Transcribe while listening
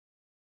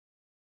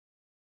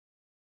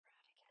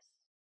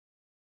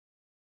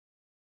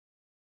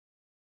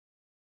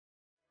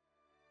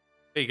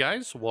Hey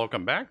guys,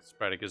 welcome back.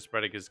 It's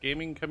Bradekus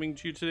Gaming coming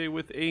to you today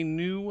with a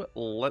new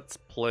Let's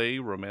Play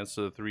Romance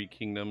of the Three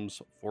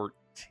Kingdoms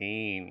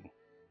 14.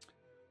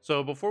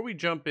 So before we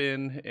jump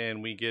in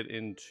and we get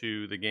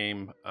into the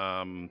game,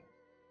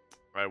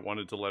 I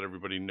wanted to let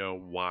everybody know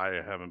why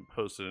I haven't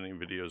posted any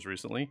videos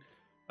recently.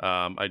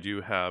 I do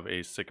have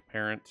a sick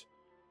parent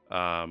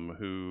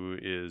who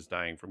is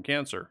dying from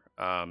cancer.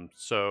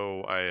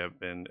 So I have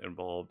been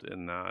involved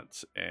in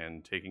that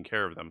and taking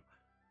care of them.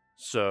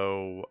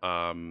 So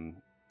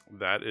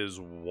that is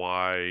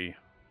why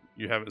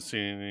you haven't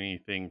seen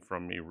anything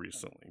from me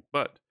recently.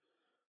 But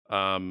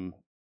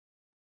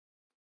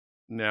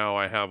now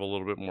I have a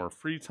little bit more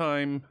free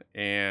time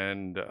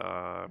and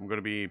I'm going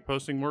to be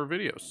posting more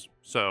videos.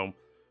 So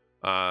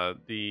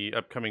the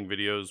upcoming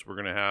videos we're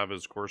going to have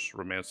is, of course,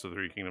 Romance of the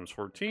Three Kingdoms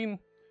 14.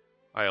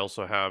 I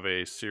also have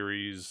a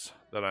series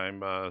that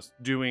I'm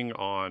doing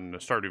on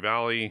Stardew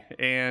Valley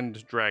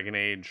and Dragon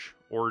Age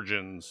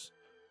Origins.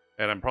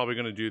 And I'm probably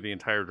going to do the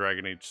entire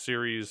Dragon Age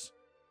series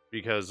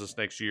because this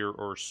next year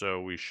or so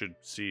we should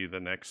see the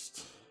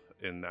next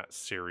in that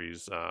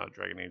series.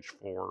 Dragon Age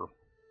 4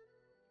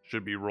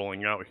 should be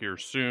rolling out here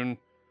soon,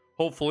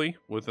 hopefully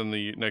within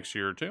the next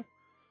year or two.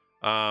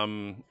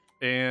 And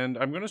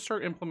I'm going to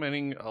start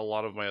implementing a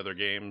lot of my other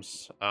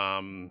games.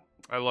 I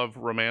love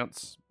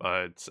romance,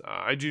 but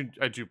I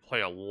do play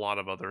a lot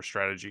of other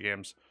strategy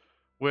games,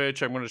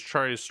 which I'm going to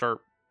try to start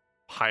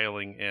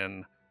piling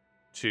in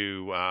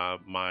to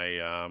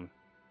my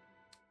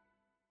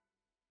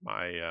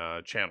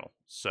channel.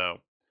 So,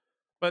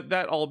 but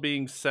that all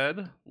being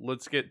said,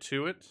 let's get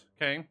to it.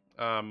 Okay.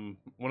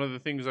 One of the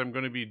things I'm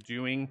going to be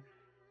doing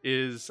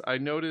is I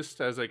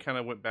noticed as I kind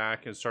of went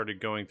back and started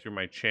going through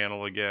my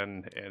channel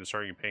again and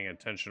starting paying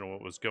attention to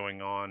what was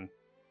going on.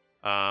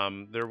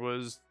 There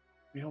was,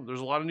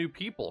 there's a lot of new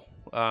people.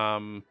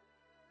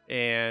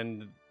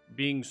 And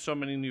being so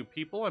many new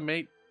people, I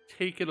may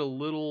take it a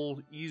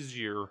little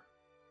easier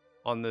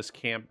on this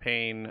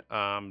campaign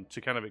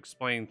to kind of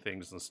explain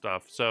things and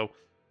stuff. So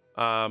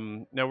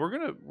now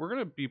we're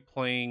gonna be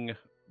playing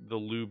the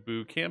Lu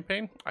Bu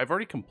campaign. I've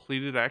already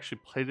completed. I actually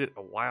played it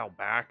a while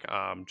back,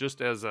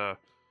 just as a,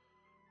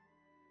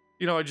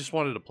 I just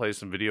wanted to play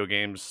some video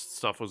games.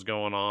 Stuff was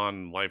going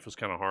on. Life was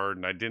kind of hard,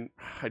 and I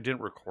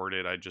didn't record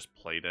it. I just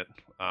played it.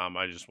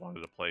 I just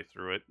wanted to play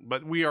through it.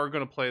 But we are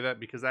going to play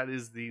that because that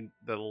is the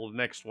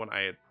next one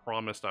I had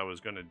promised I was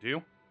going to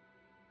do.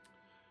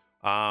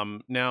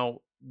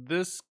 Now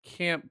this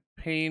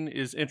campaign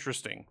is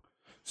interesting.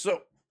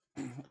 So,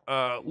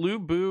 Lu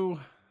Bu,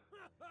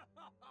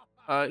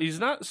 he's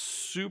not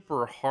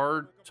super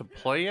hard to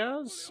play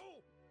as,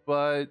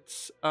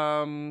 but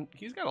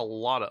he's got a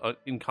lot of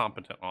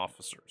incompetent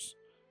officers.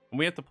 And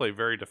we have to play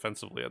very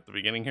defensively at the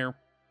beginning here.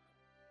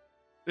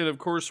 And of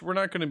course, we're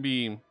not going to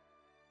be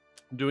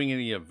doing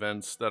any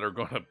events that are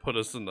going to put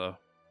us in the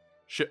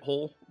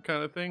shithole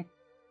kind of thing.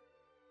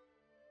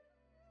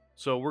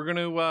 So we're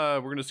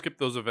gonna skip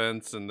those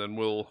events, and then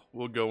we'll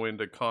go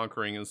into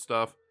conquering and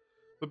stuff.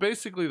 But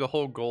basically, the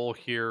whole goal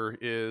here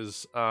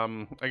is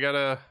I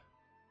gotta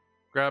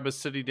grab a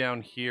city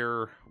down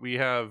here. We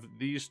have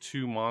these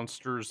two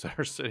monsters that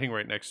are sitting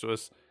right next to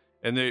us,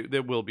 and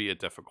they will be a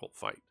difficult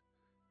fight.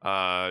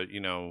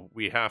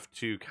 We have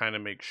to kind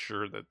of make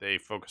sure that they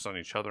focus on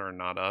each other and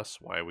not us,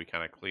 while we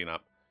kind of clean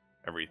up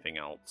everything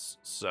else.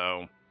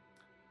 So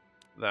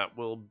that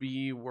will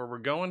be where we're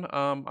going.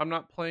 I'm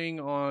not playing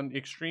on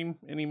extreme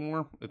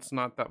anymore. It's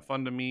not that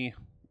fun to me.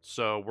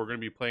 So we're going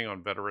to be playing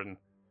on veteran.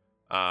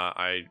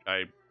 I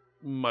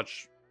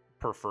much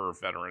prefer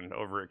veteran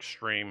over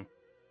extreme.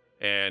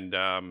 And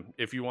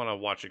if you want to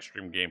watch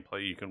extreme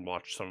gameplay, you can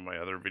watch some of my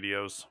other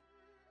videos.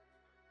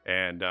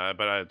 And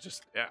but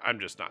I'm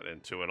just not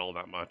into it all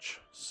that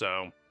much.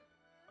 So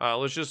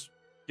let's just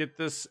get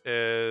this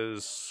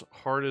as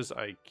hard as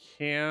I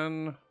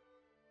can.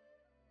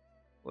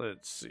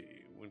 Let's see.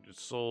 Wounded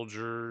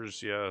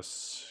soldiers.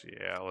 Yes.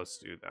 Yeah, let's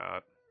do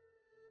that.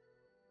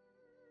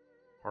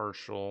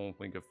 Partial.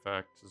 Link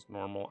effect is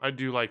normal. I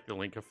do like the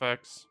link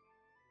effects.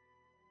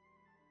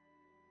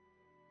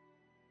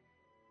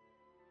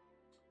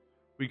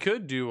 We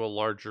could do a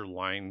larger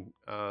line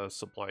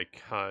supply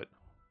cut.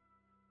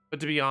 But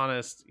to be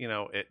honest,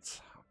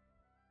 it's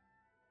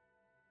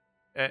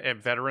at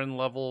veteran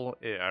level,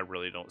 I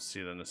really don't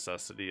see the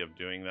necessity of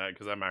doing that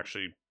because I'm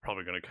actually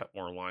probably going to cut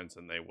more lines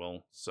than they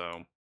will.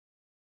 So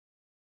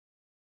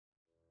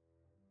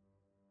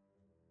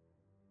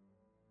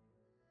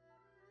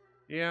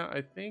yeah,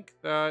 I think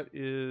that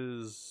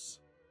is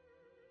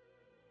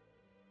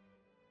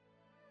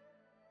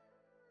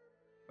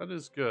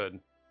good.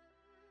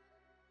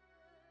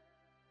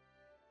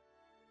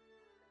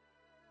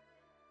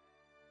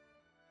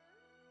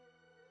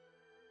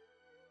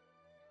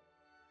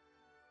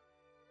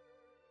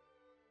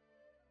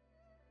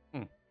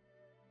 Hmm.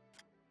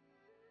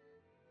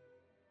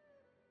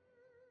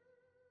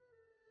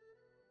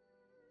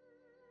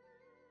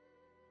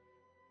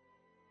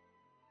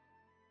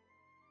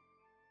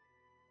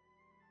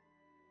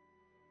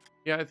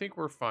 Yeah, I think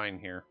we're fine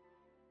here.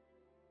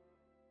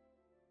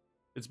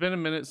 It's been a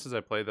minute since I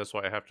played, that's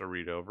why I have to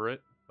read over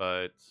it,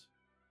 but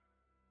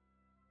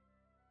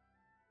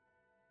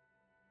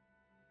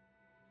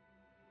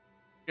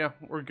yeah,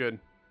 we're good.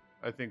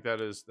 I think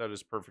that is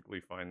perfectly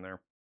fine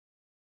there.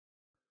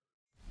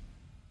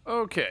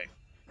 Okay.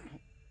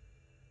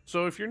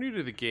 So if you're new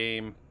to the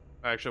game,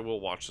 actually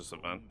we'll watch this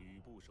event.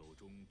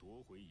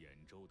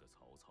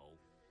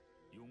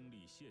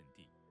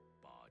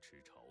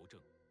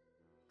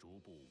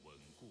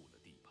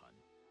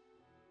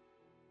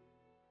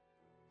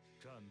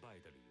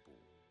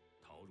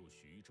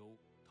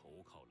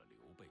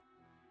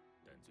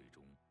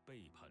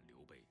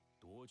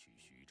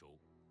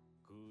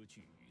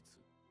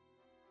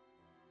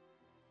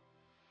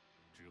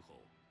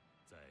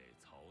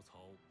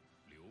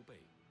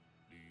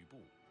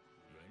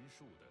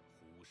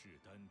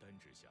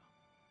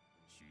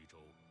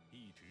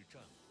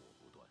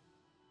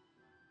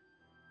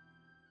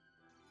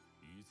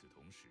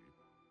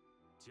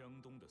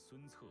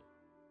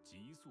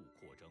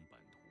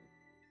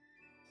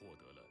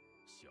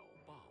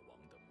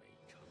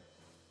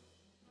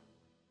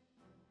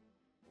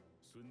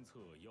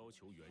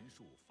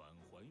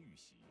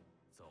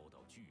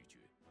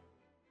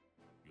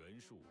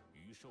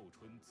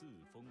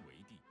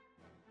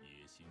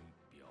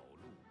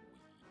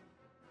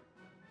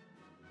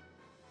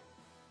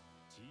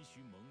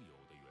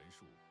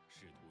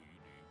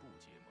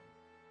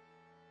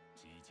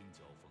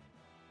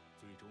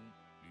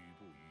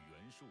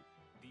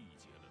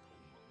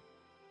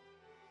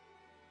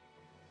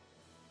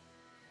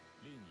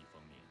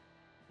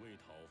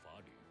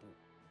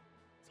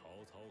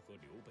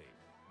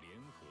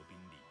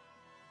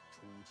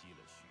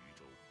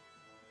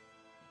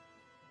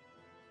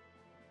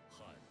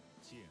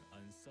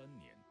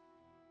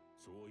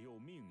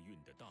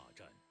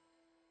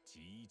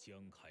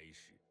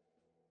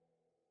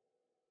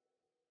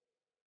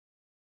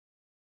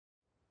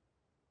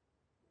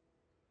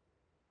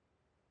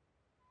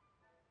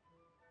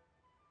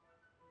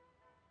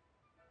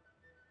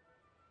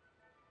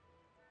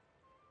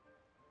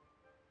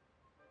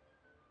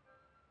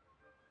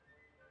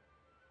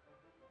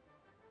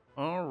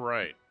 All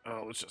right.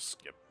 Let's just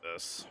skip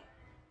this.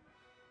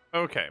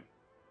 Okay.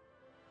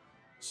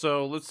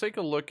 So let's take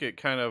a look at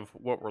kind of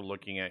what we're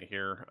looking at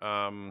here.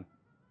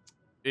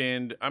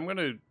 And I'm going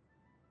to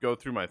go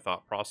through my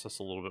thought process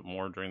a little bit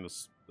more during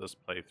this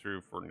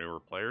playthrough for newer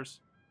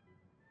players.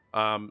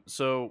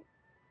 So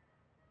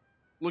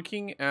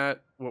looking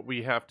at what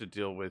we have to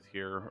deal with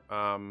here,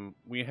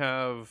 we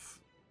have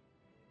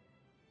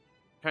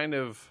kind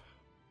of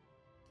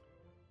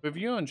with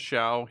Yuan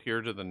Shao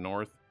here to the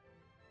north.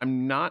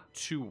 I'm not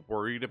too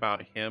worried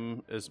about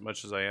him as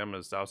much as I am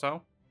as Cao Cao.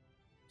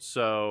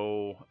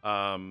 So,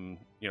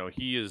 you know,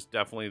 he is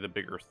definitely the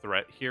bigger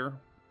threat here.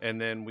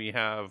 And then we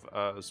have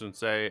Sun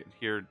Ce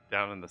here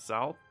down in the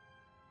south.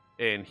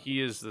 And he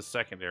is the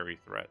secondary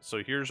threat.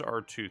 So here's our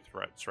two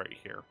threats right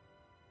here.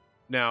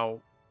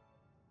 Now,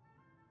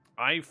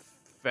 I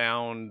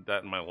found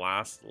that in my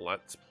last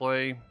Let's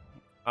Play,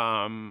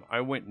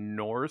 I went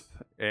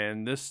north.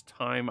 And this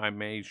time I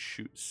may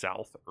shoot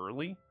south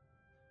early.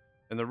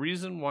 And the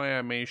reason why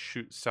I may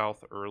shoot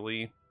south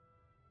early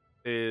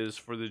is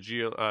for the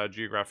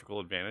geographical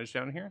advantage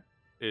down here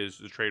is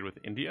to trade with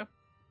India.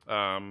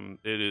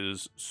 It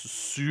is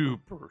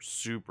super,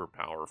 super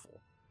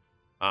powerful.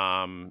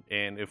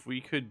 And if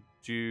we could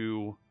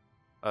do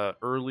an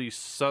early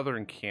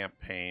southern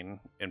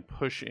campaign and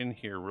push in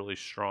here really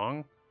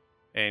strong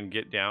and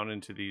get down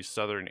into these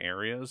southern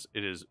areas,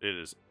 it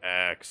is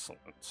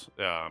excellent.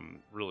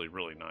 Really,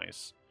 really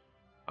nice.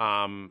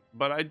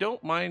 But I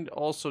don't mind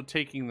also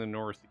taking the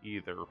north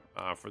either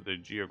for the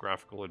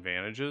geographical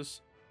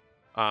advantages.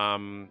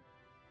 You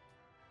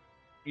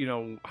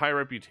know, high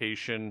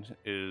reputation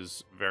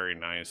is very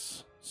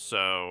nice.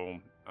 So,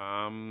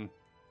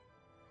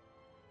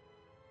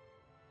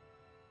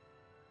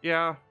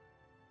 yeah.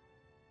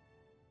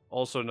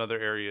 Also, another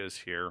area is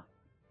here.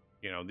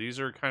 You know, these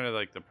are kind of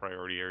like the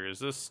priority areas.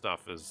 This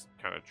stuff is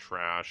kind of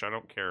trash. I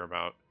don't care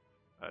about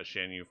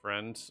Shan Yu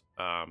friends.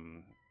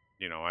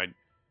 You know,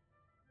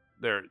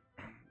 the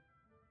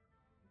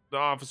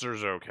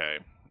officers are okay.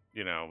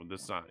 You know,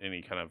 that's not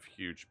any kind of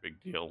huge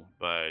big deal.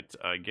 But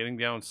getting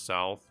down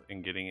south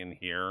and getting in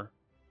here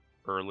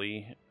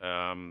early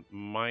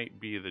might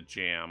be the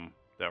jam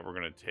that we're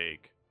going to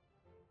take.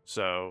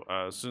 So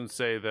Sun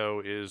Ce,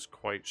 though, is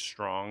quite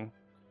strong.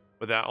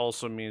 But that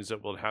also means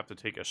that we'll have to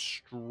take a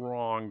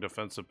strong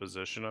defensive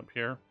position up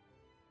here.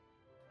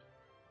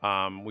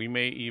 We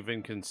may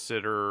even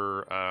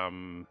consider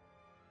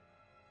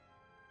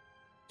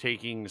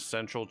taking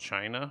central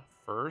China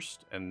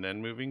first and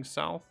then moving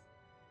south.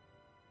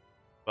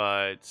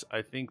 But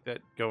I think that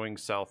going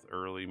south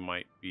early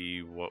might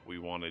be what we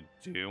want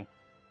to do.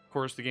 Of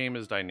course, the game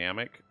is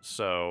dynamic,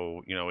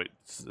 so, you know,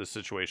 the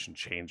situation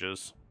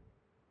changes.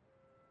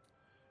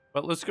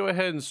 But let's go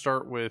ahead and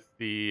start with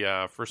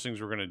the first things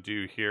we're going to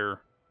do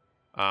here.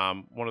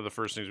 One of the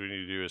first things we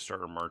need to do is start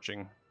our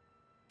marching.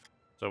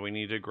 So we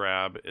need to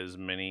grab as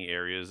many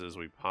areas as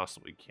we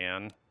possibly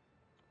can.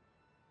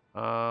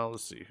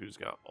 Let's see who's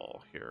got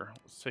all here.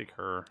 Let's take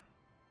her.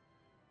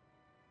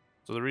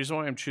 So the reason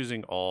why I'm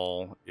choosing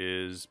all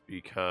is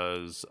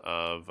because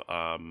of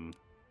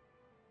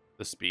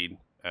the speed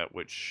at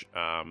which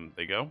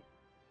they go.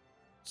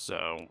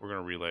 So we're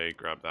going to relay,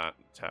 grab that,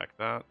 attack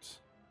that.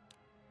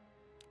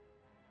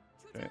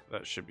 Okay,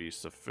 that should be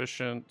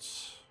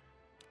sufficient.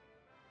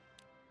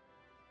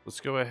 Let's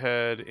go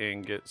ahead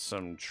and get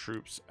some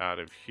troops out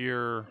of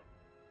here.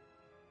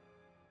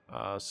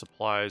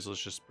 Supplies,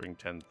 let's just bring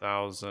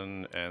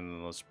 10,000,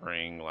 and let's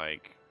bring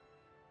like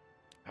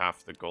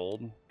half the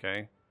gold,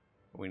 okay?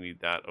 We need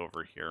that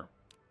over here.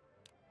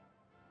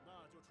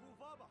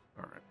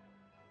 Alright.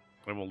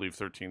 And we'll leave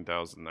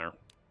 13,000 there.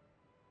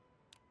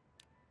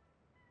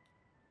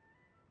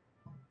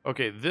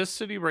 Okay, this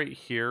city right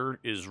here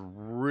is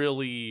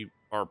really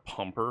our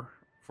pumper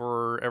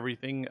for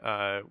everything.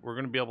 We're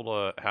going to be able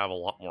to have a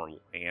lot more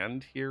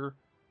land here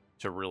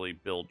to really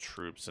build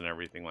troops and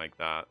everything like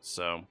that.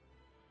 So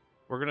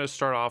we're going to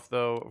start off,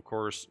 though, of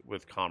course,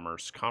 with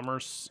commerce.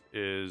 Commerce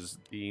is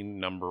the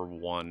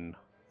 #1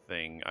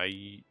 thing.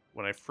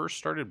 When I first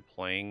started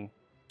playing,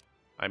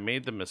 I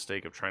made the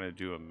mistake of trying to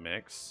do a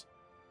mix.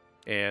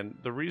 And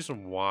the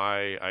reason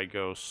why I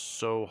go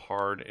so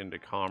hard into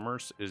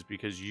commerce is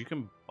because you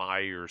can buy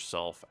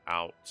yourself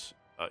out.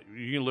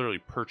 You can literally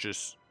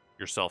purchase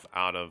yourself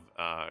out of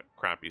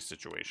crappy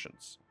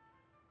situations.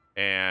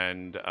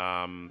 And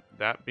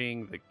that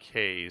being the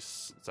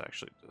case, let's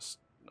actually just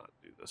not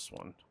do this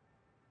one.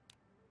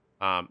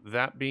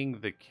 That being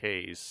the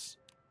case,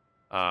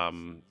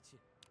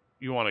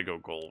 you want to go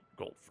gold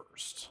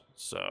first.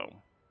 So,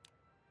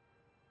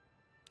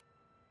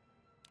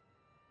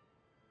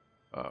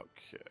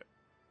 okay.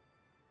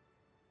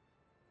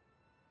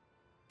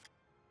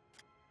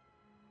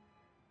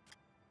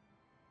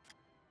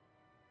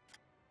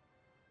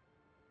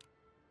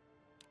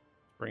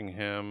 Bring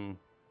him.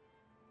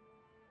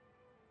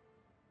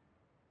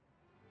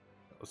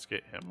 Let's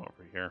get him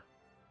over here.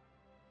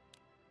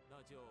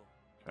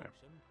 Okay.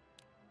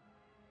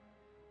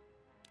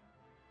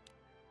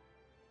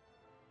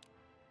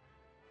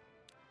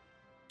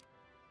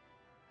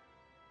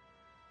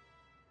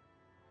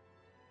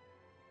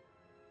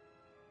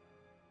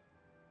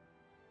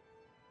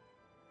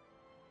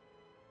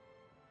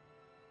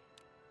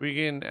 We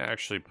can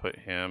actually put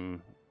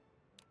him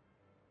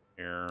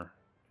here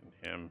and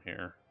him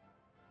here.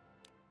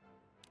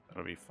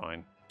 That'll be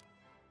fine.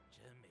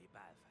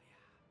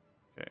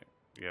 Okay,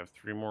 we have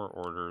 3 more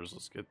orders.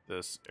 Let's get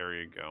this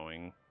area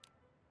going.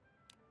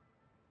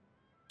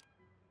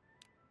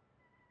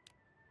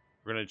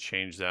 We're going to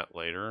change that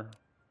later,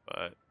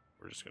 but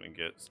we're just going to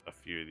get a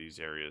few of these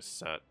areas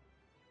set.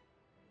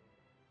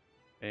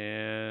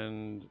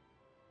 And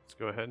let's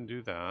go ahead and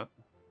do that.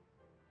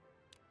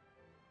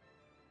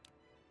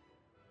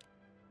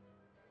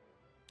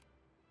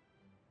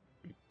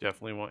 We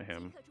definitely want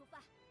him.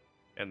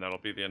 And that'll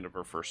be the end of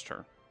our first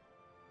turn.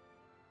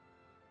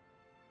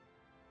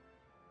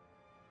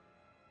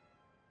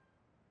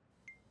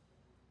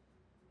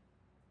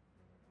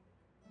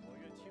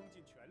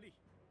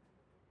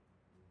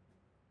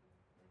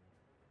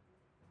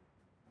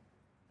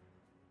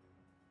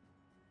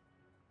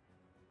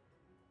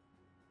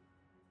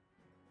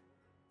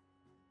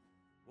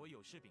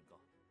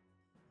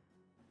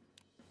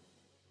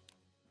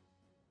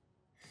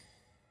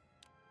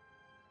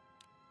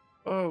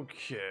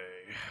 Okay.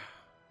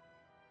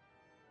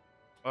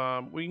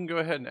 We can go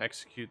ahead and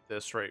execute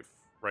this right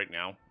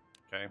now.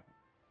 Okay.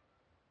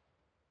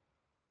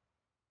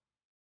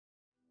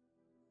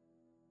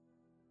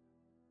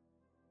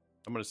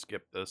 I'm gonna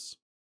skip this.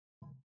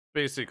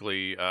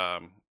 Basically,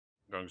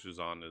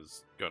 Gongzuzan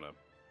is gonna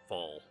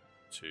fall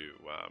to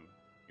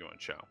Yuan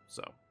Shao.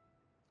 So,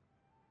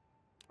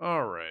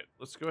 all right,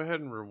 let's go ahead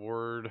and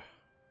reward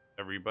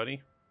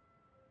everybody.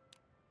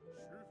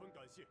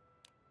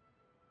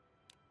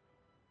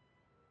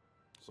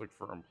 Let's look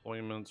for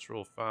employments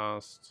real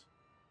fast.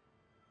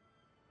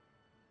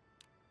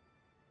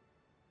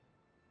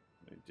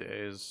 How many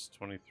days?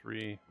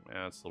 23.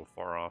 Yeah, it's a little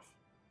far off.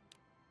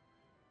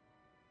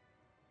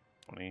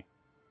 20.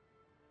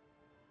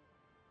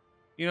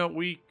 You know,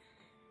 we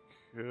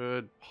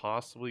could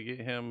possibly get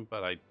him,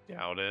 but I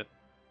doubt it.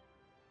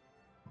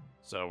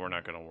 So we're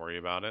not going to worry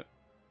about it.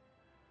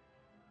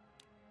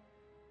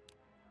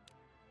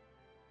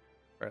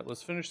 All right,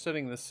 let's finish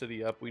setting this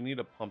city up. We need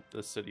to pump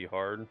this city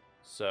hard.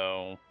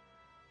 So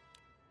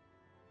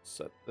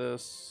set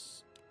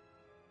this.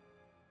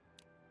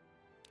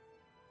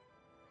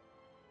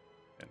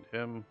 And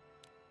him.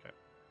 Okay.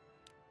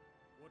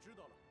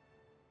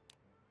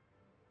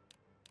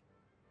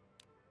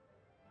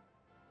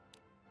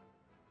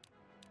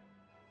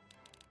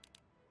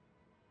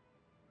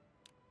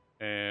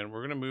 And we're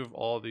going to move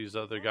all these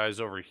other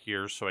guys over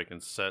here so I can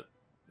set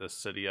the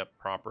city up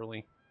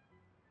properly.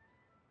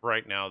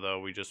 Right now, though,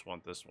 we just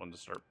want this one to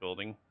start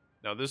building.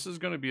 Now, this is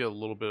going to be a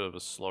little bit of a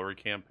slower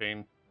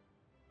campaign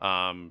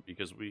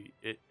because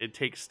it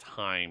takes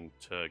time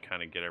to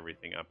kind of get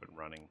everything up and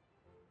running.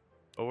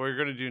 But what we're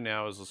going to do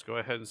now is let's go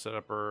ahead and set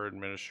up our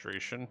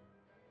administration.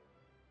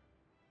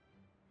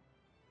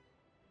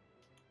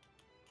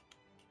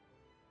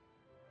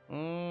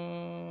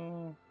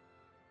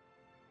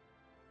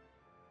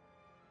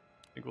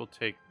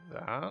 take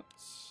that.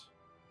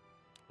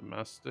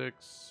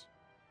 Domestics.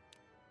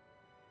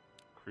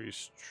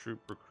 Increase troop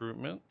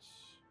recruitment.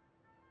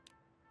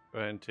 Go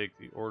ahead and take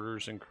the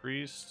orders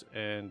increased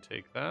and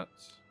take that.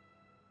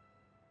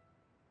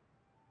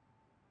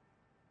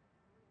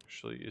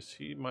 Actually, is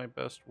he my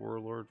best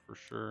warlord for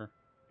sure?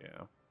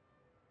 Yeah.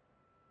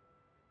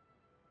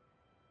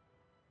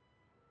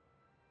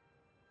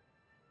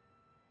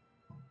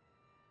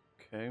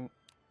 Okay.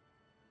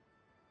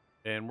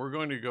 And we're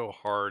going to go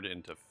hard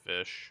into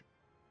fish.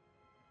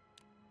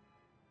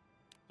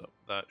 So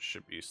that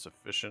should be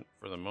sufficient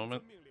for the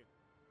moment.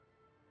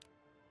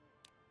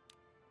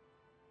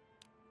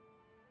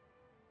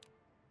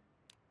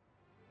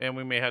 And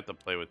we may have to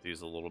play with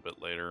these a little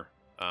bit later.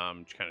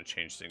 To kind of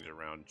change things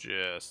around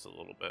just a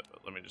little bit. But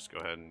let me just go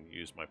ahead and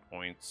use my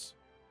points.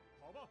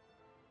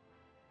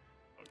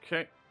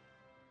 Okay.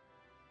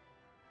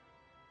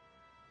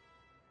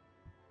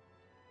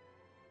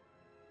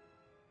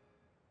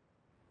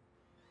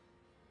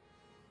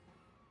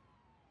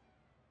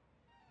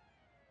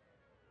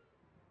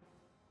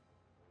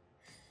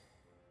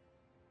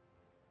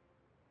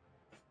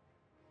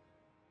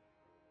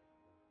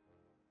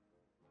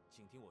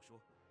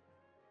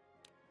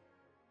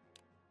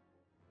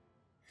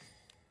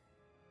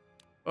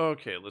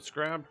 Okay, let's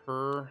grab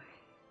her.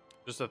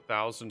 Just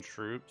 1,000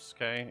 troops,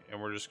 okay?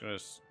 And we're just gonna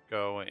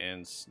go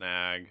and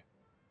snag.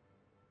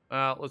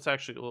 Let's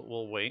actually,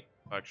 we'll wait.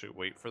 Actually,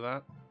 wait for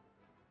that.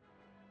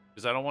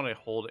 Because I don't want to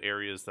hold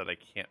areas that I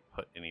can't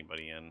put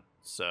anybody in.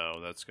 So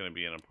that's going to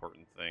be an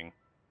important thing.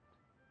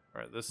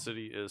 Alright, this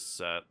city is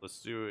set.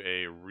 Let's do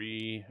a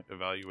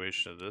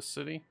re-evaluation of this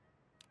city.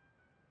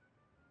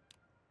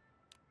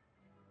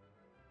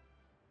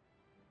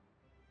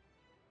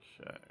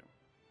 Okay.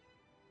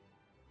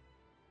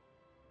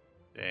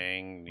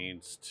 Dang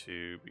needs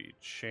to be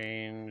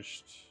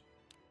changed.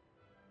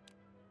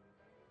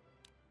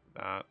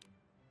 That.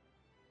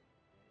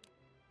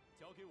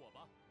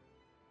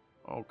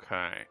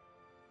 Okay.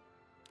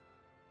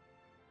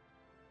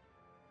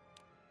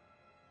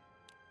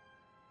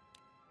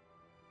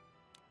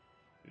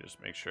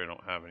 Just make sure I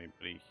don't have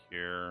anybody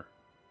here.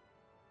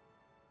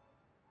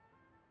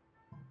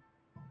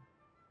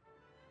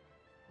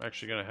 I'm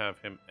actually going to have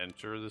him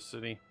enter the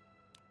city.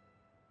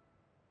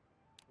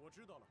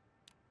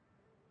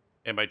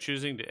 And by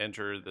choosing to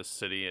enter the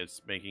city,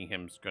 it's making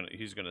him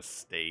he's gonna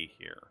stay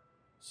here.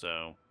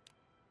 So,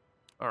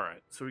 all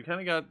right. So we kind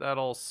of got that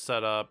all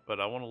set up, but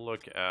I want to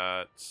look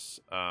at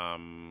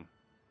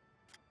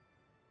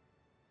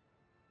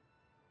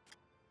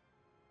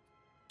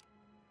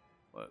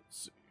let's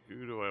see,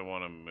 who do I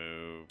want to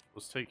move?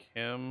 Let's take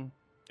him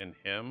and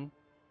him.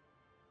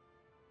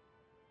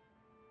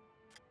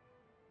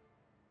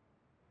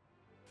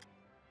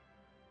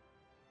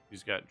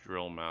 He's got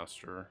drill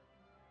master.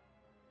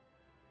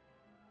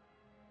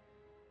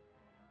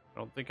 I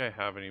don't think I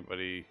have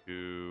anybody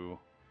who...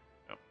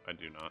 No, I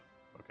do not.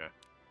 Okay.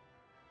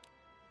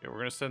 Yeah, we're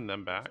going to send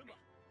them back.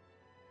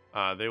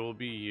 They will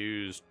be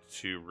used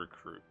to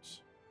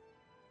recruit.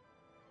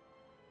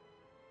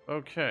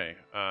 Okay.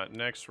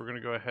 Next, we're going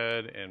to go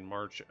ahead and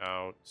march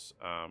out just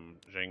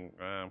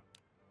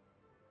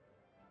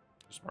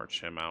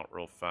march him out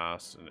real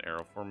fast in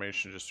arrow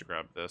formation just to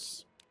grab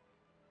this.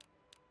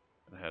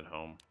 And head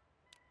home.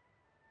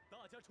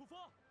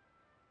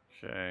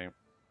 Okay.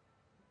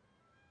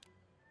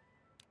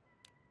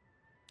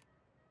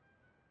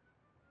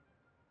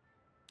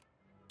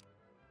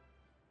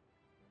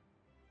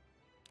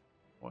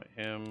 Want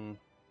him,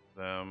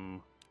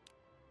 them,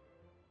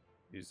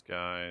 these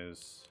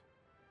guys,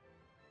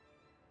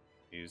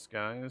 these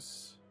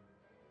guys.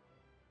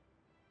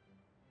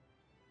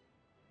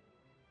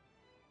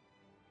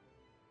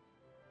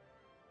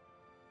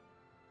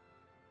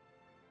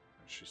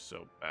 She's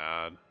so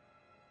bad.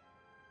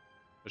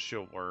 But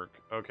she'll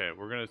work. Okay,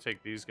 we're going to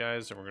take these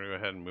guys and we're going to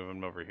go ahead and move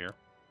them over here.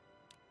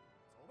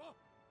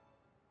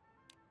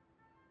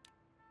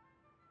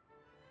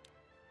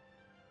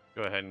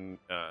 Go ahead and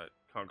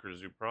conquer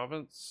Zhu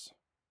province.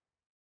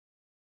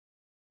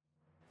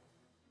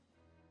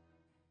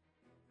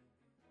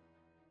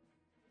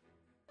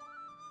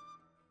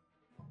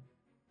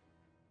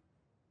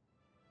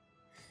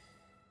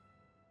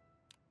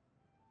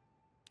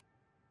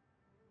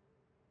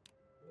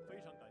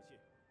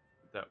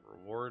 Put that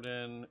reward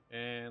in,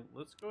 and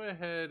let's go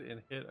ahead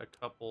and hit a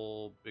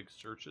couple big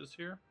searches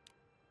here.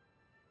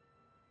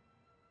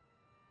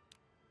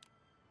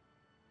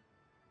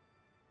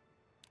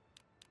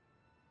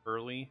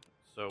 Early,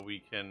 so we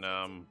can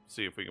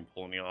see if we can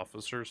pull any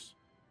officers.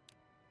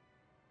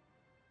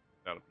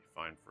 That'll be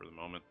fine for the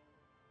moment.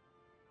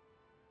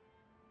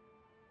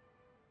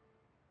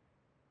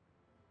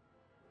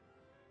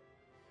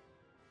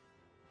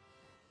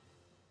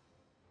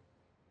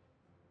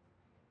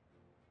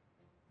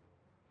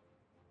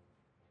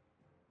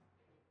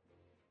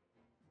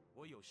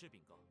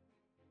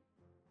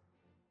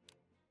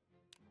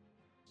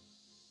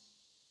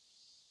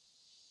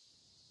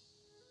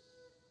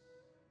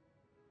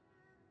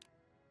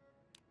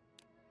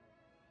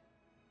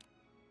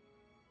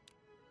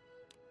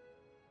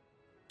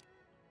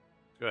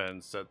 Go ahead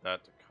and set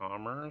that to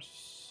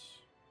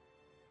commerce.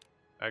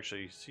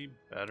 Actually, is he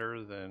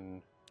better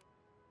than...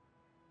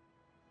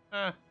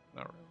 not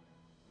really.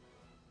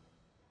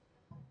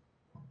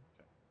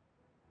 Okay.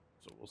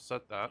 So we'll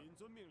set that.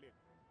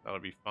 That'll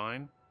be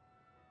fine.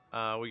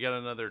 We got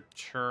another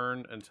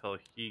turn until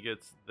he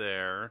gets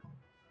there.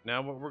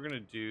 Now what we're going to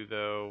do,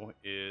 though,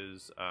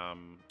 is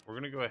we're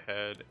going to go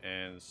ahead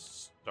and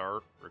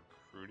start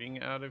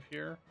recruiting out of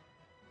here.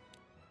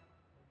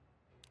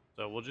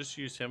 So we'll just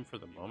use him for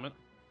the moment.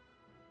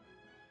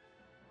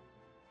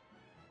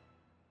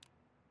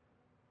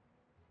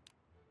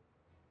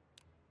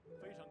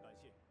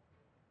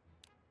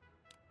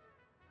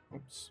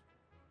 Oops.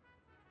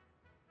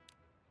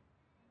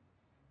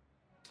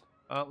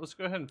 Let's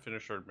go ahead and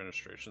finish our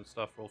administration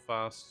stuff real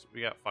fast.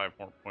 We got 5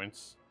 more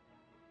points.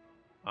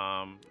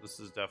 This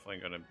is definitely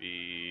going to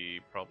be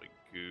probably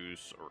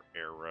Goose or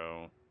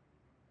Arrow.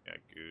 Yeah,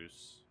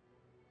 Goose.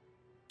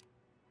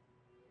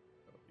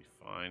 That'll be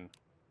fine.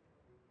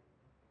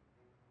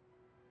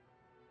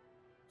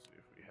 Let's see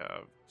if we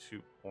have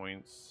 2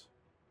 points.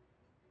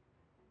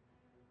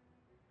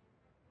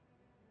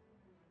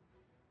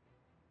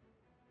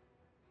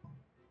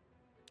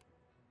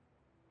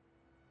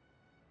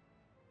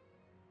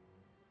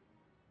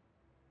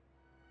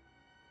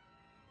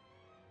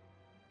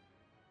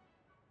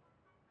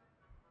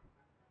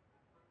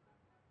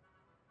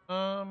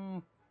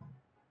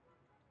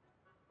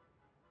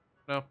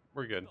 No,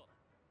 we're good.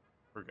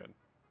 We're good. Let's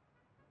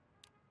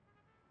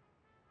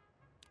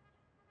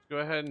go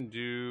ahead and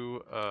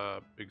do a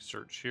big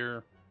search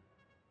here.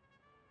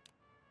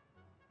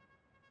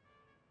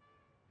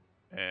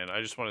 And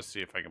I just want to see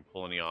if I can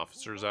pull any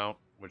officers out,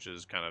 which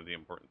is kind of the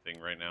important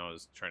thing right now,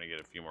 is trying to get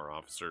a few more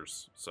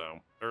officers. So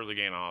early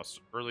game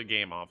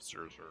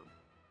officers are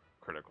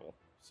critical.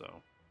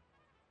 So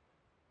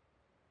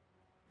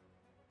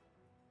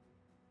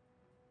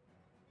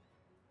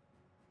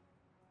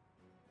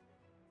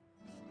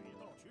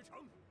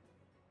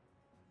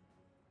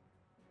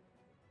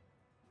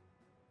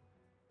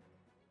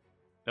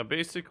now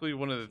basically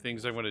one of the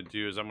things I'm going to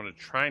do is I'm going to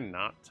try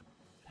not to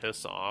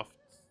piss off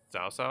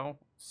Cao Cao.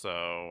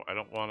 So I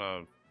don't want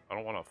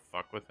to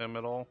fuck with him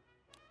at all.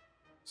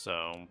 So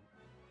all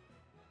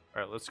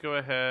right, let's go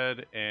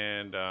ahead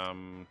and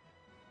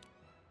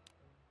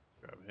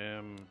grab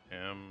him,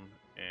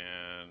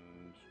 and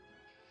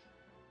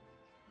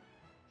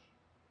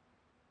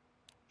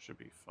should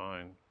be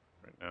fine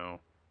right now.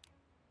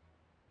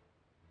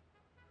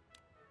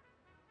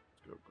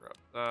 Let's go grab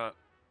that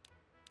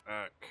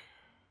back.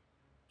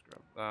 Let's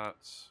grab that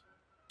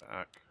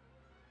back.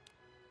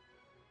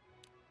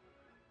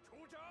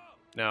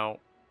 Now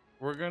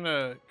we're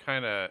gonna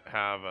kind of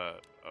have a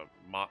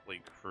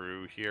motley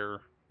crew here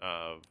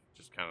of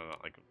just kind of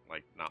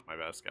like not my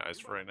best guys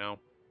for right now,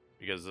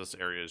 because this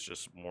area is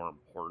just more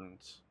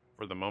important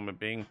for the moment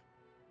being.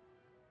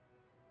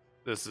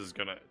 This is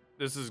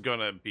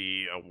gonna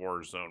be a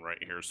war zone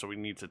right here, so we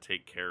need to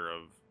take care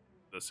of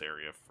this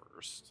area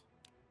first.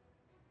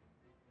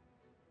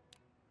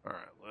 All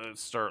right,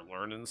 let's start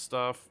learning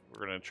stuff.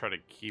 We're gonna try to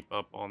keep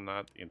up on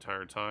that the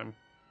entire time.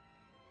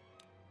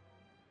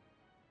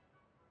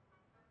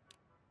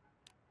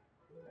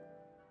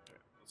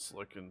 Let's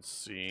look and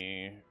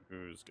see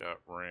who's got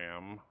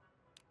RAM.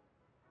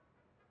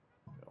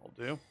 I'll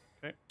do.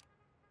 Okay.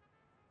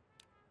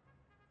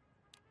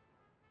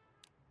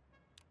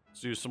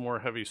 Let's do some more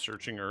heavy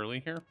searching early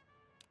here.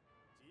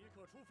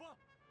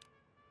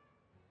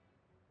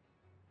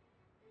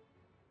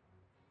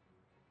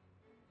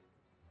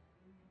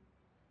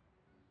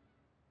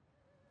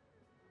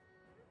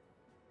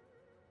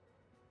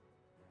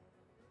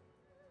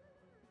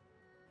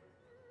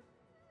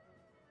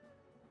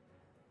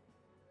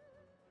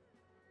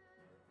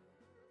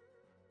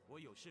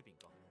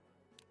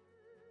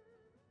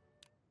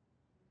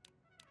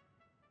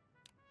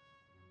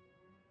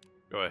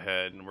 Go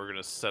ahead, and we're going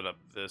to set up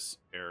this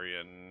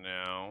area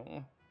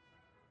now.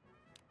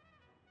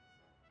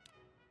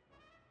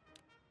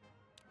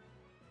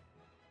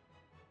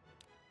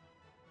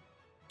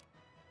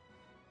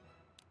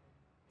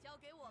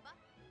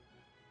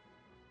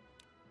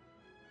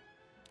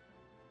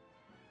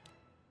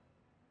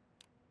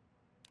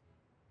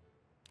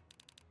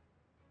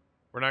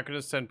 We're not going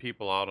to send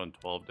people out on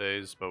 12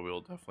 days, but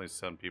we'll definitely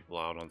send people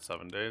out on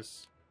 7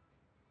 days.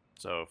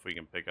 So if we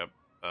can pick up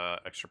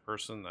extra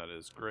person, that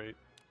is great.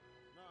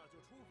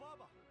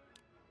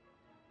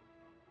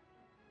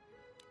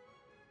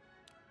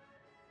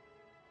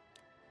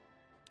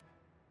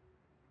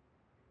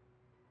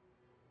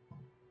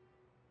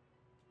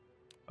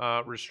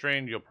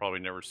 Restrained, you'll probably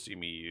never see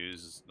me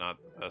use. It's not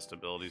the best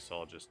ability, so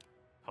I'll just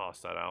toss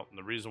that out. And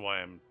the reason why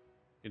I'm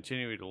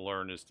continuing to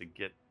learn is to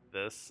get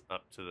this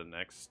up to the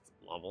next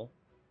level.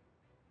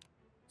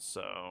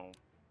 So,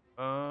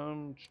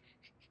 I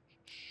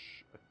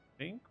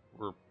think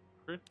we're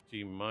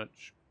pretty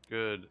much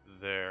good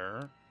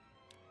there.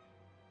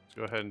 Let's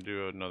go ahead and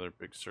do another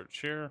big search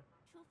here.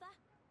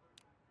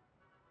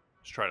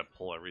 Just try to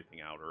pull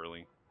everything out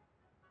early.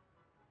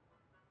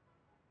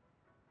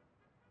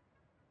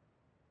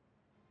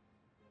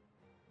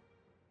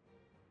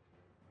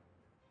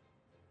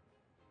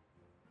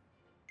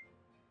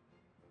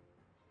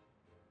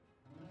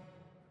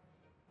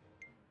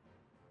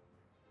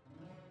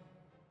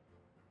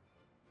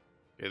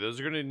 Okay,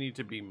 those are going to need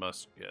to be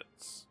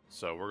muskets.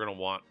 So we're going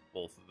to want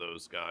both of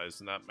those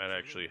guys. And that might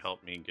actually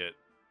help me get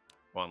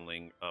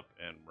Guanling up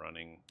and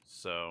running.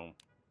 So...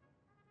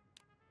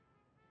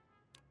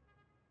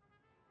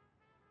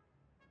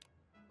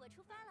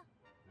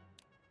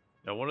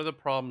 Now, one of the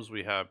problems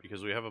we have,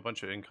 because we have a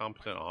bunch of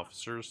incompetent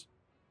officers,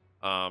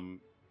 and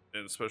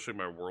especially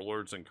my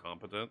warlord's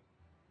incompetent,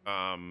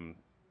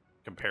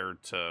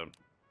 compared to,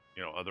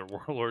 you know, other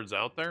warlords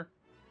out there,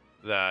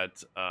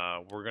 that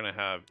we're going to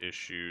have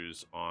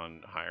issues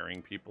on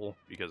hiring people,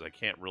 because I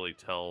can't really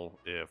tell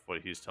if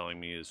what he's telling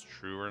me is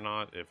true or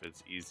not, if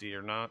it's easy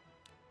or not.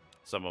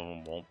 Some of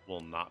them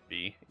will not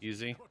be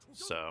easy,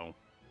 so...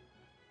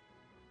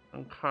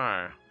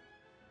 Okay.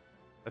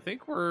 I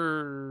think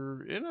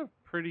we're in a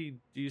pretty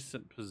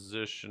decent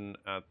position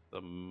at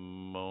the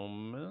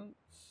moment.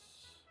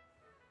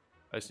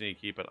 I just need to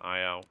keep an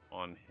eye out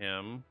on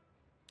him.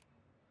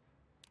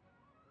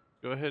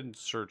 Go ahead and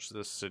search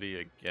this city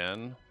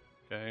again.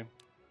 Okay.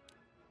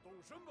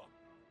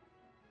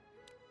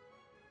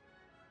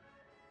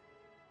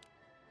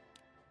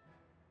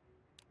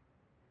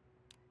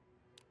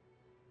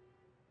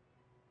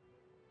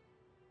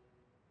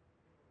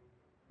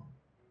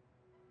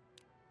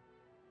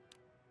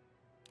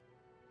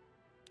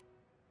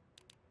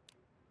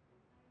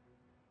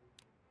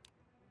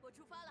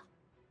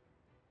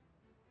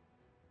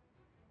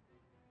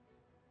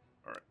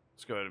 Alright,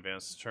 let's go ahead and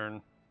advance the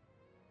turn.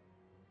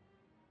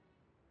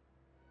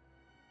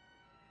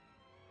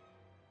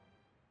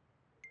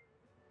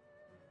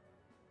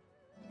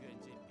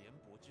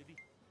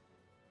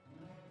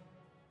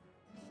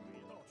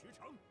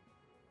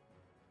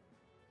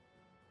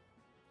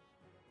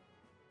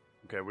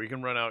 Okay, we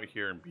can run out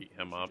here and beat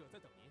him up.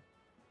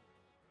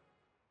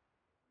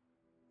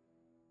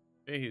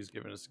 Okay, he's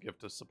given us a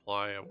gift of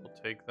supply. I will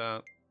take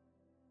that.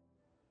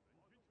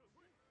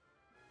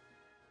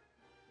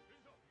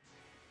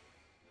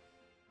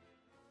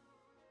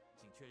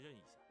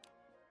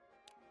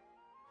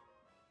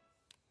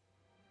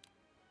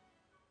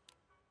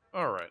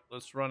 Alright,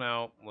 let's run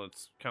out.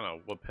 Let's kind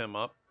of whoop him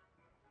up.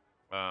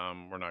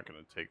 We're not going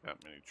to take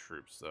that many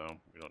troops, though.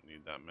 We don't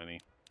need that many.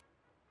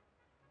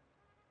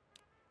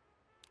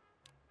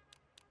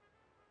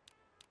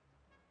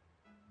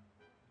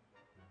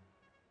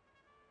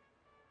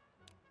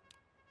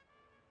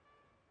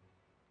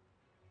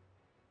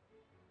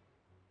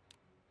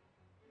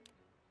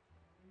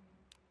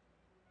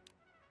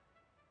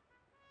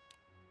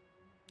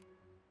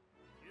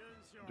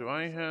 Do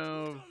I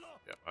have...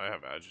 Yeah, I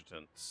have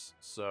adjutants.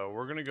 So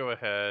we're going to go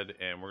ahead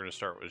and we're going to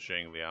start with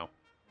Zhang Liao.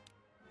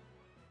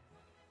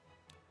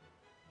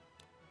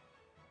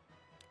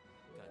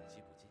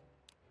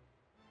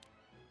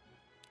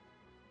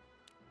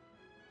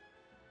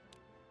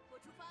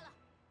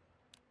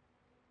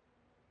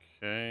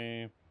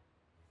 Okay.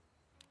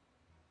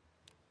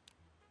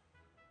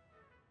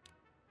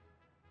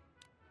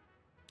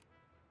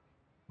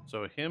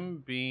 So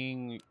him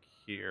being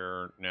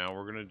here, now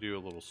we're going to do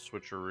a little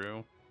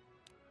switcheroo.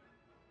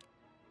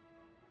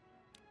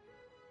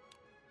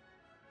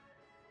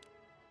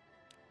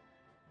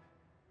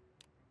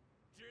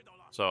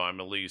 So I'm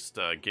at least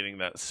getting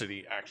that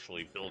city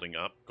actually building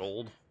up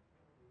gold.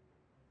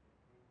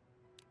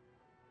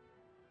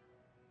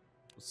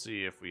 Let's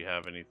see if we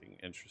have anything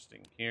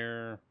interesting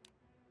here.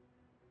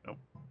 Nope.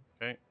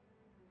 Okay.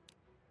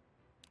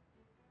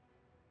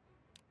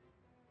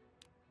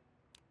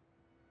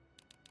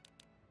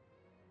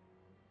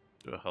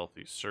 Do a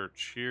healthy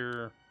search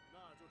here.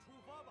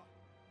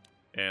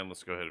 And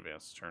let's go ahead and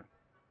advance the turn.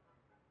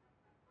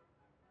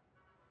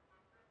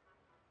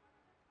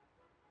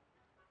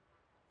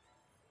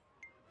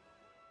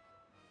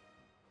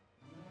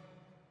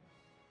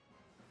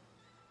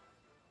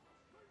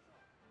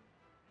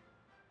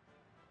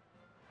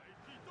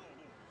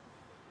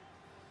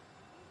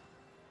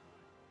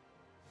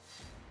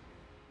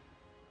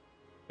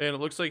 And it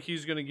looks like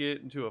he's going to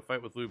get into a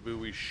fight with Lu Bu.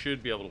 We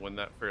should be able to win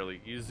that fairly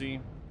easy.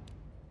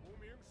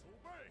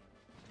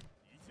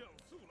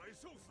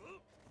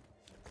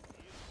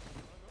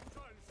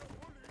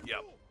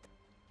 Yep.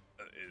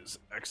 That is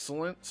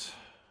excellent.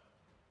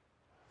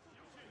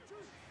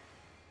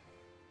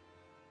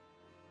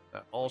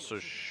 That also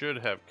should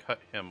have cut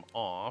him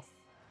off.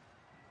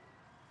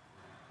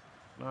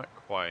 Not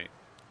quite.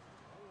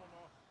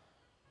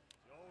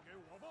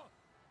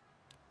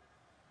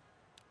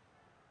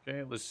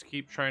 Okay, let's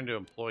keep trying to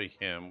employ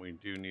him. We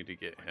do need to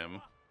get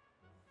him.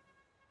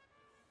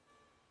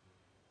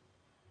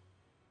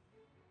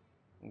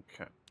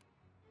 Okay.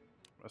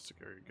 Domestic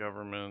area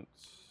government.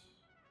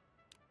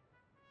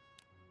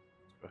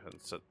 Let's go ahead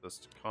and set this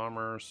to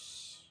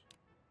commerce.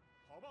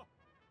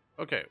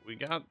 Okay, we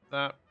got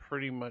that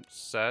pretty much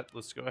set.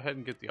 Let's go ahead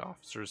and get the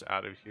officers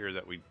out of here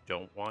that we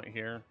don't want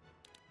here.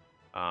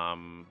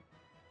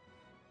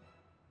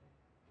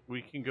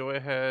 We can go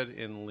ahead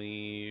and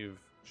leave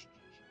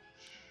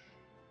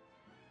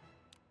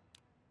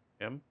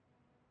him.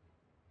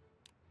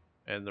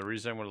 And the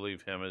reason I'm going to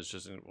leave him is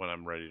just when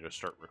I'm ready to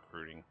start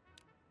recruiting.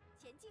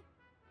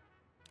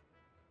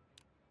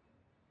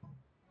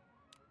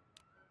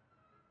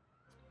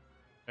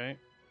 Okay,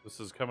 this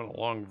is coming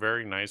along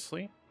very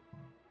nicely.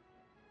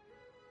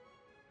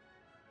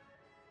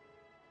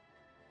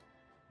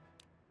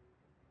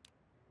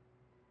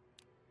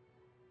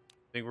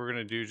 I think we're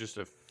gonna do just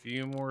a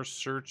few more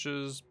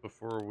searches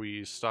before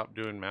we stop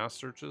doing mass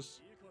searches.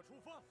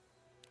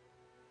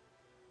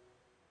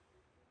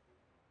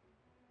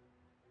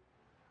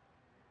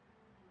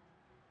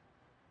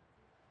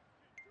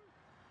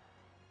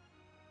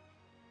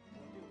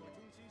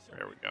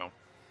 There we go.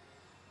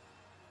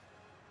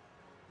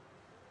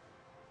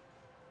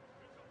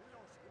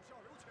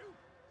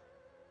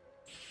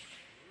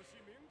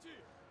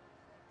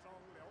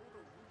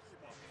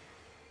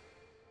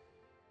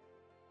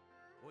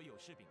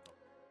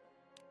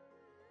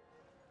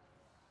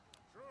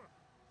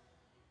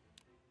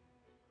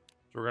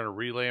 So we're going to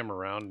relay him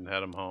around and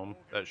head him home.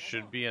 That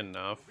should be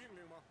enough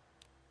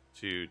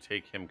to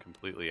take him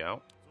completely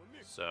out.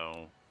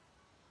 So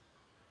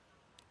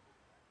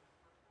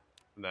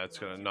that's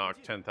going to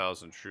knock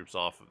 10,000 troops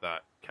off of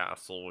that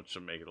castle, which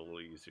should make it a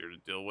little easier to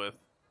deal with.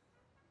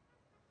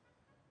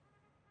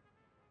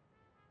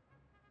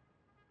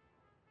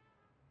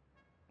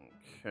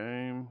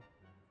 Okay.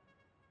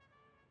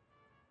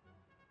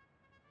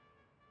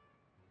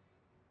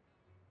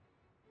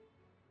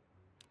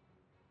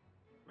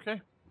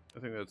 Okay. I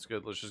think that's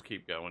good. Let's just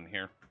keep going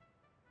here.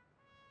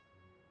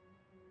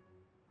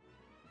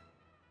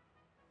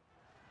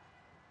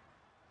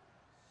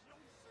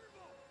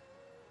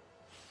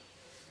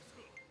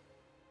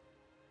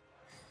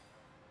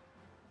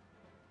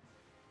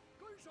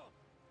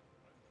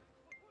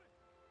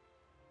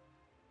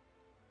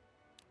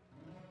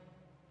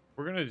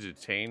 We're going to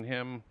detain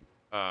him.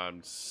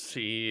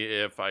 See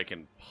if I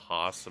can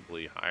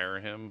possibly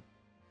hire him.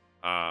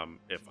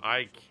 If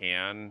I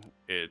can,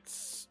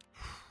 it's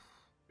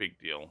big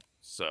deal.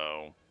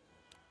 So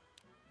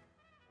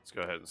let's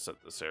go ahead and set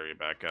this area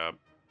back up.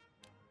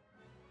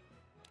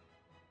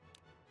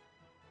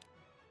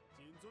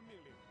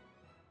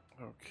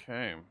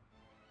 Okay.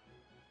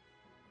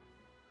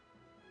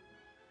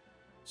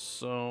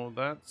 So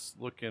that's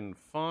looking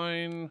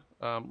fine.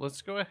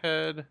 Let's go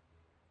ahead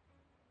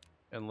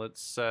and let's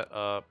set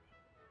up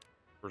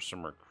for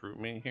some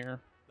recruitment here.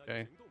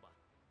 Okay.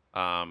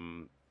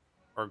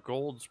 Our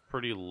gold's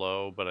pretty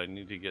low, but I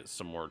need to get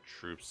some more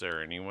troops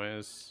there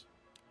anyways.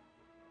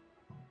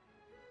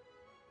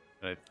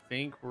 And I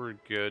think we're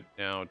good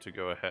now to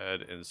go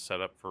ahead and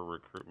set up for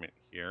recruitment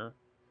here.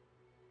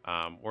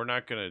 We're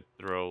not going to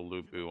throw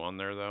Lubu on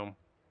there, though.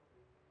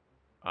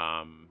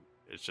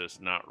 It's just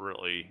not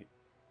really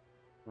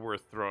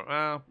worth throwing.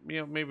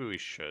 You know, maybe we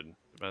should.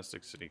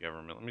 Domestic city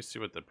government. Let me see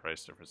what the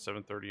price difference.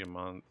 $730 a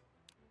month.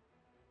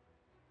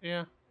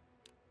 Yeah.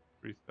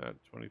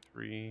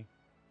 23.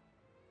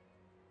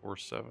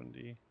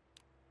 470.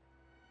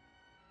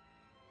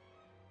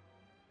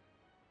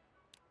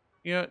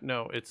 Yeah,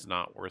 no, it's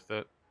not worth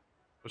it.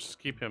 Let's just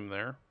keep him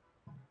there.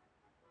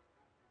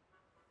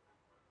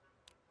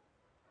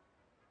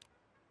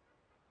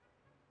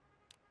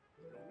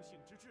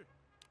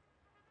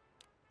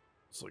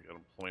 Let's look at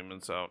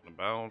employments out and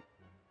about.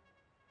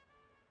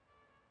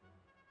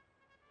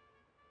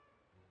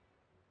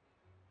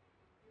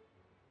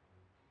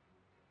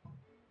 I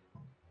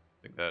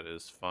think that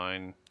is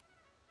fine.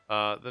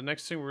 The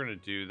next thing we're going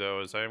to do,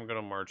 though, is I am going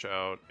to march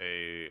out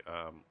a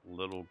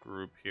little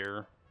group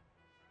here.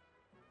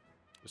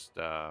 Just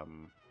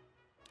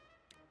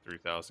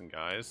 3,000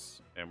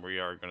 guys. And we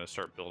are going to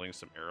start building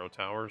some arrow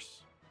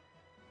towers.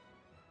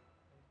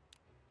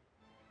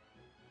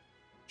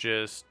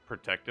 Just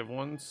protective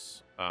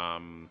ones.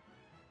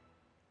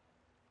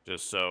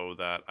 Just so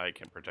that I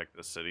can protect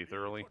the city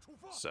thoroughly.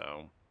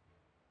 So.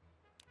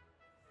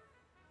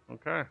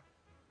 Okay.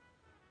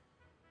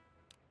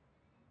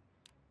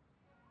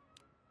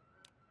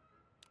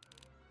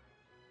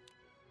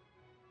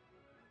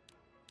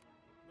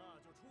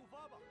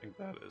 I think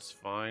that is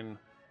fine.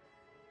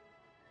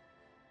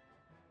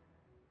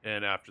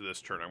 And after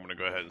this turn, I'm going to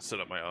go ahead and set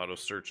up my auto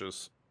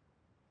searches.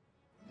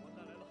 I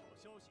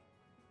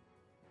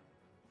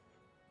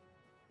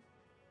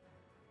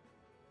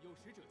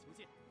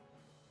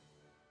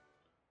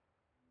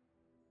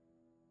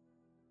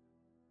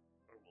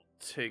will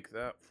take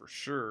that for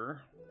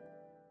sure.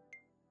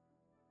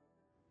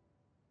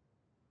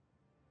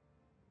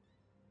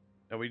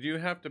 Now we do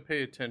have to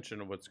pay attention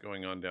to what's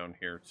going on down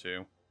here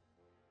too.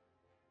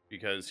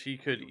 Because he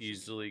could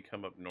easily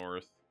come up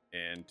north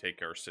and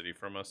take our city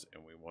from us,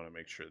 and we want to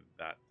make sure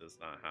that does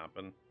not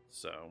happen.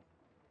 So,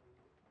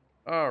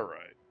 all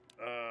right,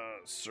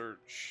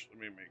 search. Let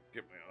me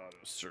get my auto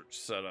search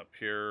set up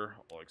here.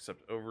 I'll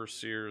accept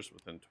overseers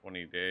within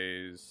 20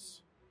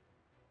 days.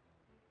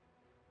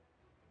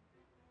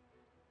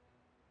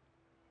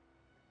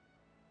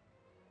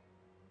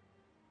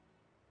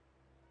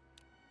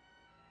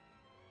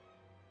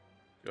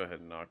 Go ahead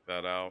and knock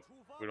that out.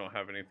 We don't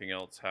have anything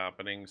else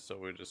happening, so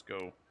we'll just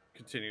go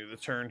continue the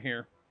turn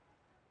here.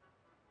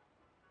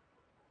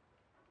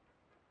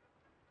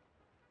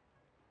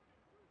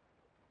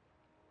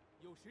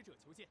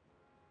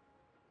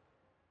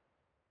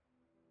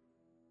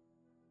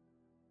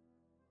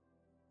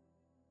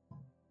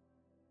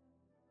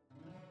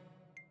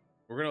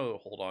 We're gonna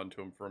hold on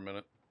to him for a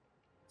minute.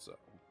 So.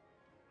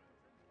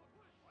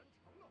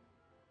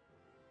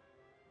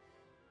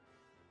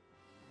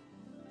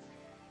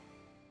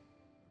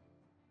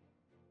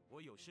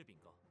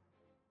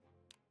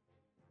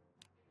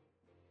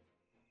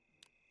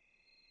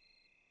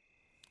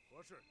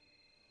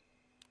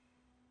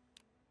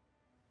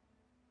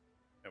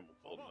 And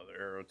we'll build another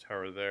arrow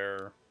tower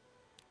there.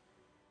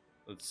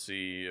 Let's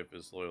see if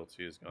his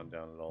loyalty has gone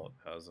down at all.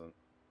 It hasn't.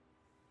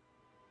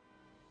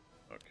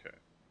 Okay.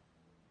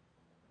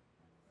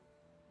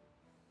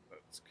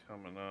 That's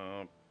coming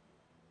up.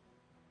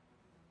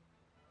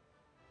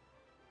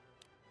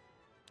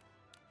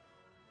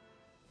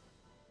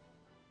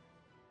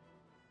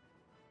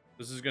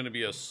 This is going to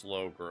be a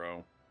slow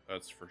grow.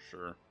 That's for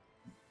sure.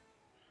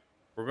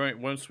 We're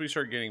going, once we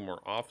start getting more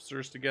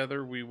officers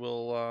together, we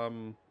will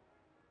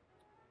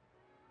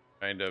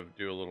kind of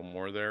do a little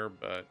more there,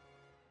 but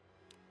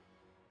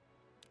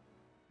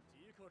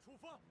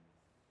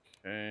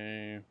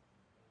okay.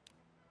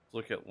 Let's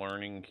look at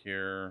learning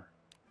here.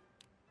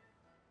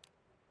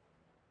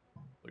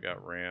 We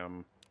got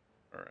RAM.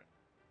 All right,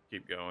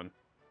 keep going.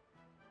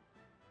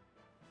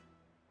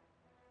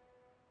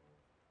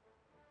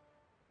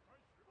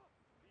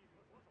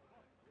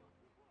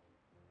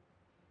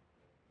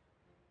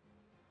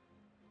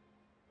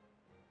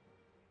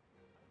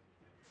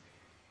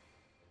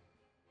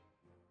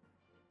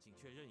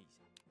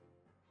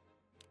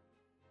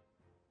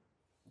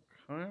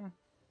 Okay.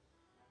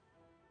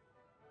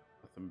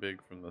 Nothing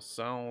big from the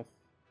south.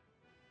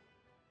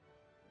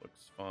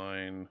 Looks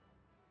fine.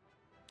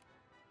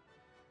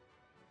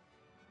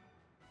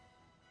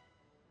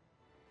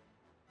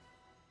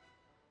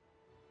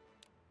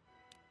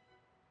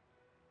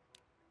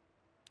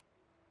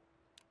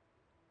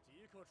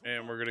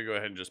 And we're going to go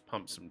ahead and just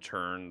pump some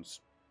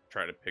turns,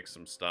 try to pick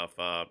some stuff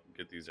up,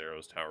 get these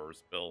arrows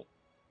towers built.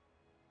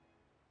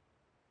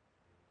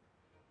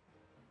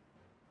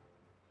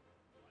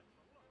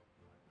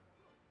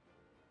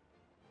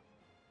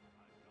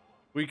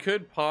 We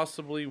could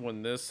possibly,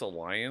 when this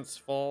alliance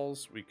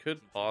falls, we could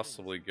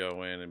possibly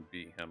go in and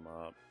beat him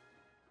up.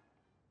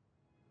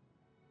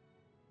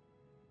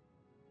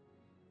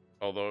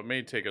 Although it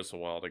may take us a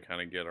while to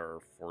kind of get our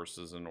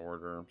forces in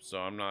order. So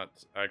I'm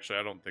not... Actually,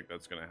 I don't think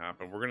that's going to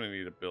happen. We're going to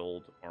need to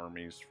build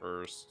armies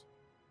first.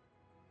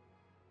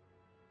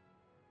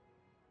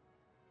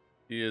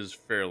 He is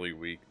fairly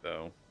weak,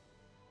 though.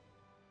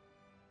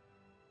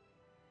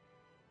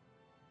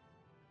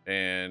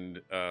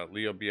 And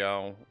Liu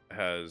Biao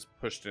has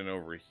pushed in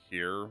over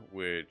here,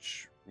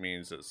 which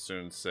means that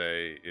Sun Ce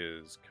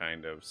is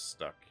kind of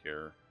stuck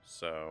here.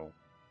 So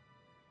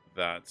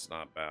that's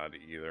not bad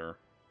either.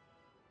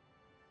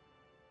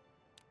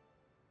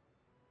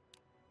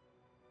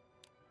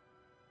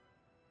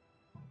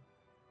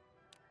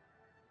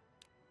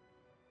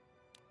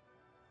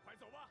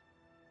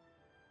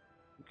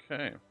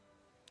 Okay.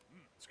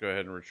 Let's go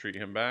ahead and retreat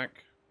him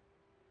back.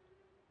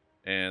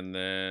 And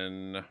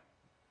then...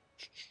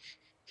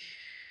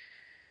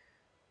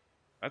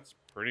 that's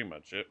pretty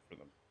much it for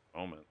the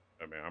moment.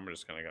 I mean, I'm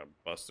just gonna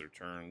bust their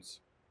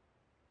turns.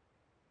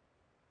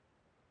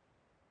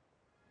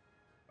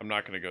 I'm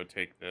not gonna go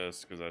take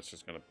this because that's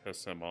just gonna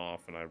piss him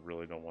off, and I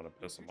really don't want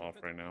to piss him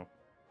off right now.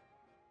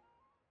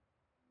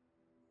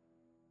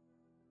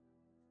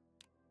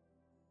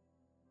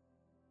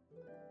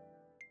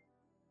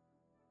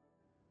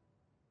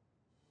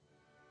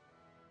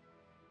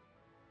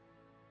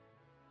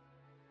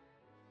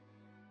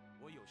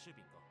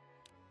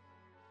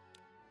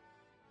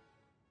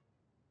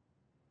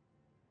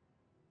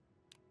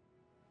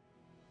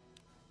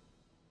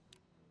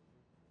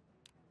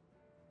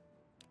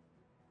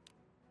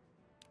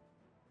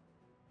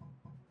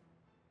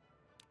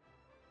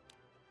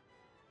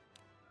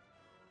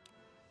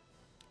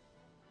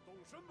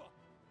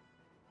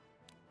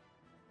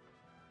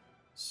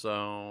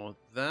 So,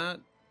 that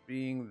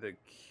being the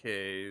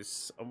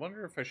case, I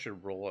wonder if I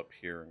should roll up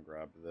here and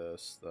grab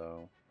this,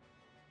 though.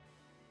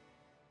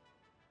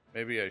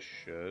 Maybe I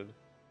should.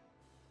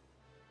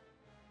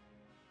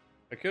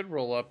 I could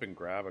roll up and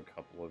grab a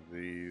couple of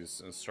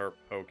these and start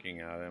poking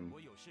at him.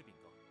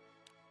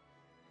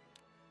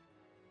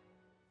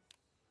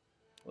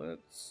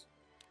 Let's...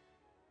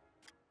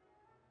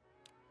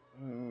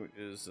 who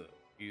is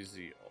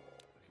easy all?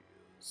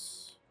 He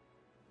is...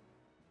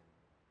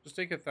 just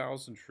take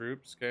 1,000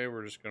 troops, okay?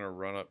 We're just gonna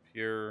run up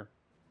here.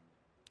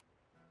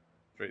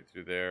 Straight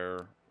through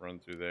there, run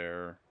through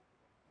there.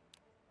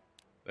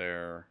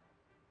 There.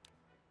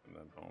 And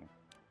then home.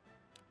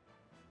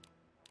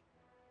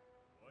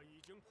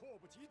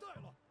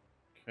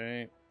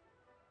 Okay.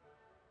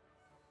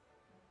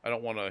 I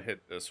don't want to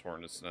hit this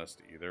hornet's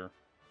nest either,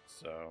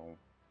 so...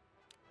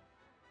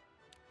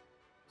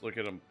 let's look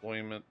at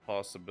employment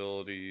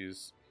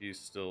possibilities. He's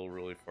still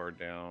really far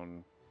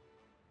down.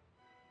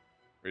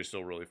 He's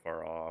still really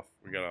far off.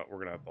 We're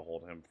gonna have to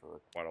hold him for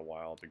quite a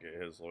while to get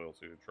his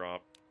loyalty to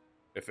drop,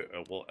 if it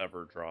will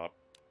ever drop.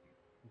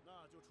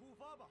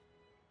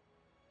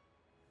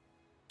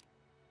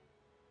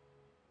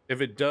 If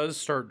it does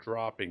start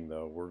dropping,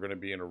 though, we're going to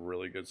be in a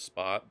really good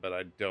spot, but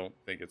I don't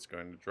think it's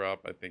going to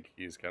drop. I think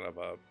he's kind of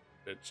a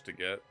bitch to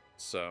get,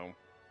 so...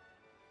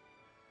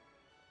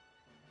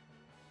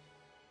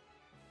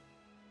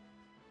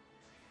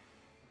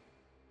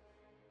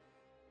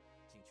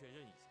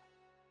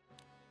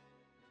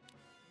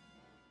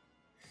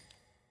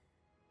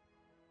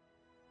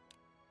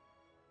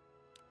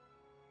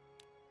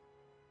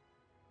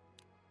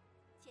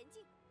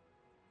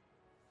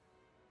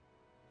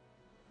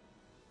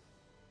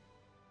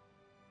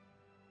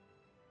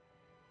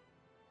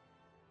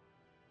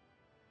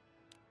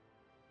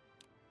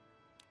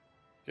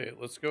 Okay,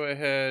 let's go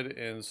ahead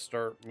and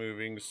start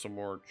moving some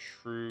more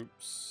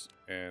troops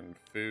and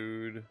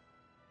food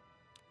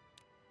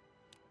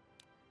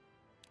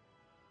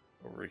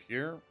over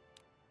here.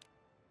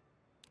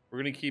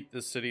 We're going to keep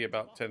this city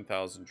about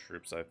 10,000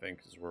 troops, I think,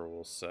 is where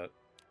we'll set.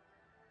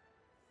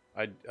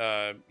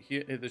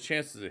 The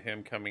chances of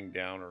him coming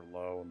down are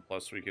low, and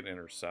plus we can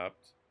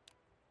intercept.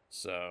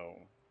 So,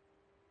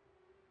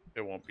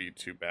 it won't be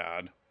too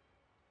bad.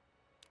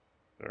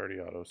 Did I already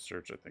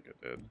auto-search? I think I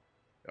did.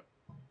 Yep.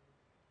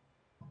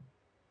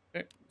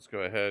 Okay, let's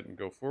go ahead and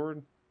go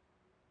forward.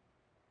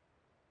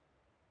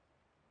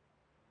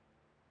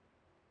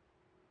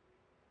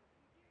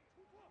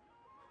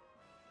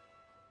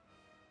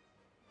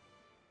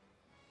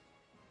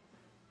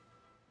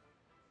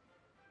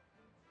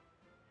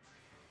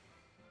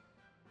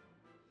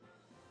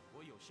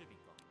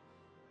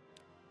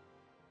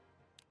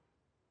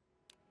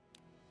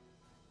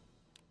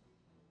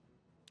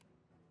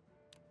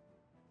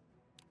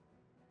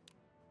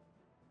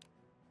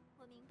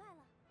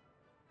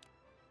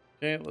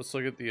 Okay, let's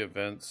look at the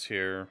events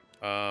here.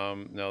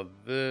 Now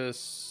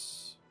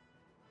this...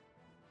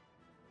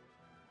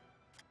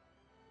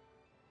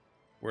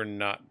 we're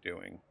not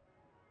doing.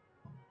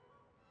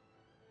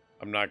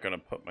 I'm not going to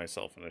put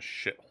myself in a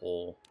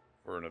shithole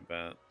for an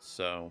event,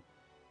 so...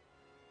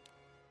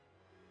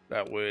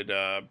 that would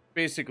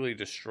basically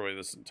destroy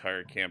this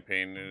entire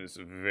campaign. It is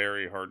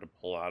very hard to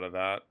pull out of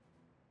that.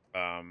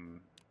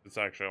 It's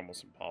actually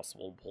almost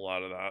impossible to pull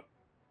out of that.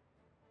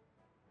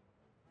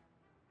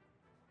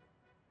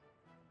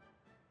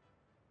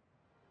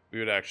 We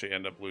would actually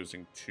end up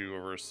losing 2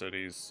 of our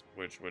cities,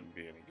 which wouldn't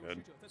be any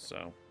good,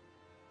 so...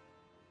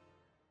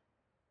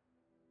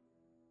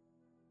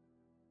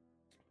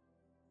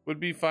 would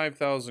be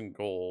 5,000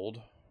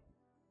 gold.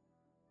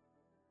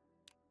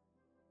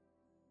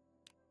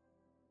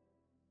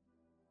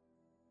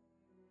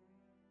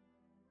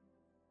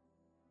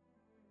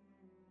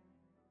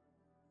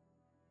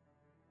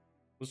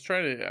 Let's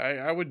try to...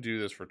 I would do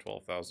this for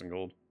 12,000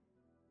 gold.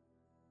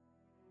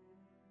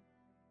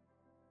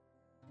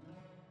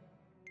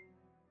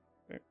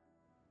 Okay.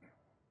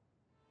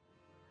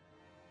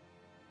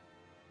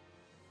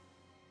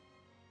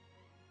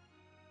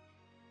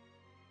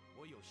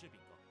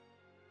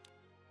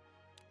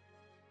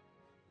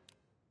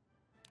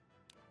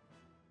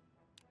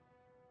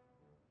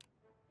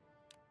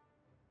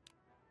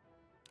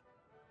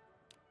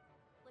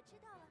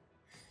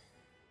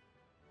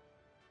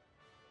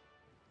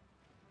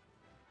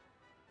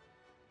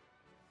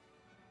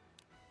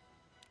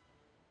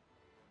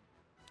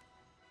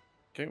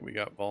 Okay, we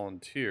got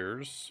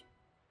volunteers.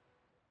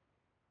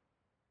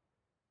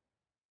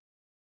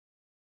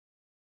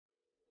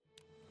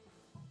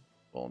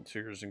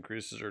 Volunteers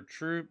increases our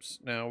troops.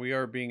 Now we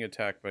are being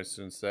attacked by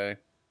Sunsei.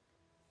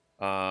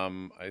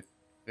 I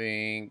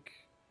think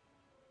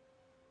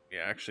we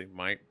actually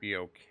might be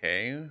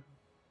okay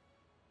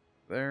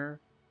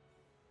there.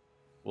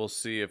 We'll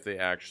see if they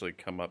actually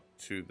come up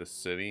to the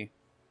city.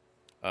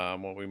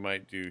 What we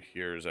might do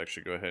here is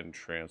actually go ahead and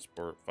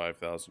transport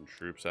 5,000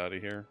 troops out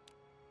of here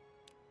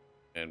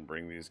and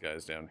bring these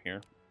guys down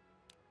here.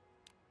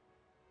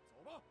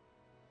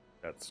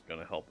 That's going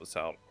to help us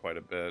out quite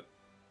a bit.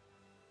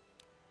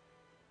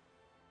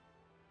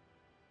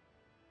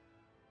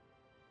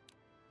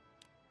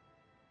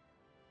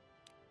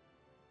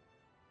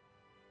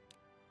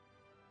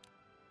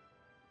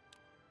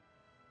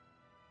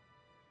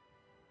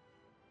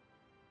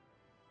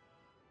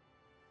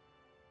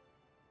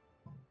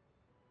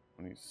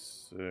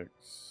 $26.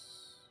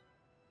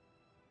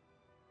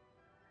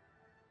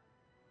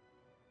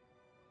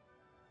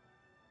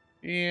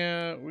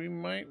 Yeah, we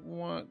might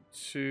want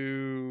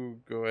to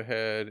go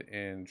ahead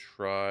and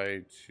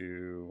try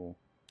to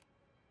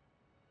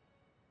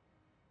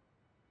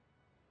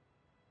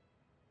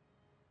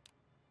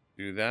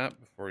do that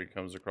before he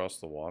comes across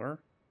the water.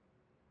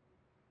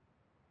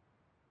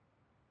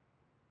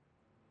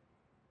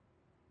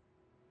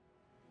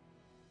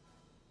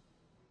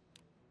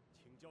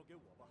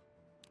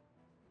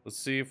 Let's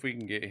see if we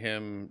can get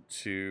him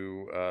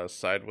to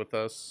side with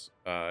us.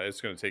 It's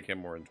going to take him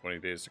more than 20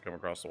 days to come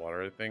across the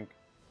water, I think.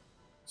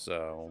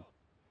 So...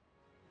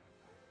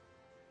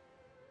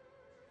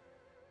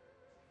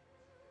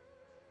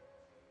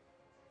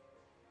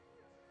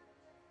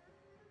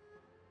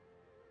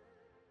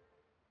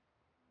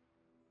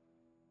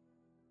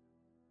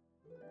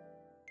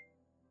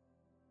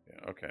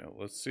 yeah, okay,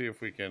 let's see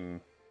if we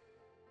can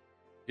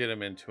get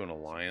him into an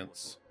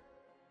alliance.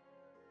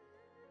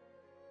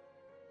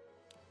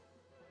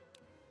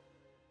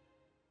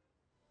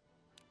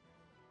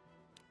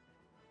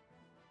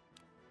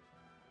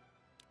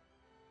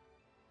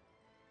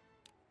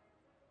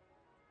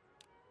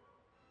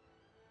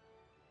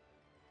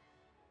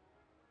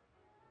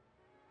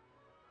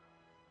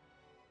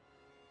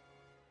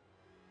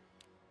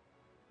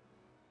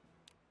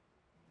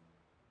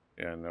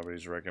 Yeah,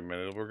 nobody's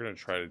recommended. We're going to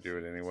try to do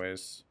it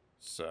anyways.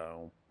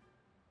 So...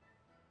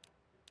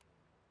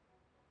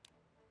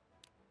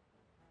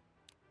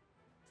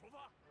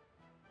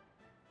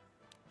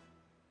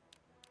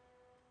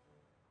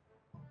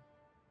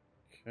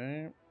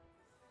 Okay.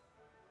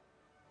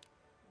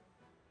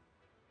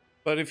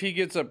 But if he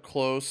gets up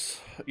close,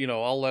 you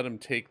know, I'll let him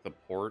take the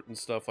port and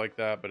stuff like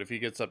that. But if he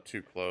gets up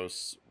too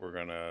close, we're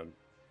gonna...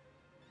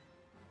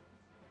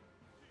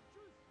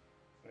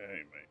 Yeah,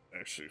 he might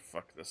actually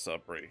fuck this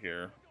up right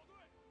here.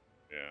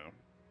 Yeah.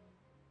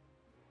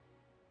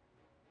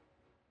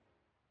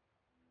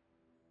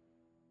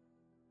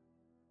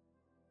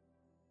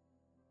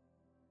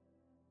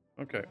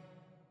 Okay.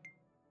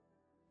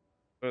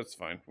 That's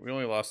fine. We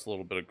only lost a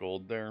little bit of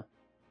gold there.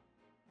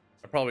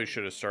 I probably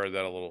should have started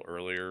that a little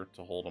earlier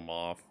to hold them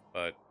off,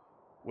 but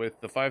with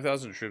the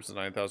 5,000 troops and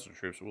 9,000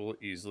 troops, we'll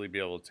easily be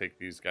able to take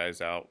these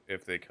guys out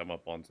if they come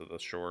up onto the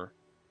shore.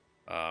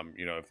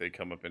 You know, if they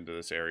come up into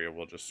this area,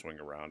 we'll just swing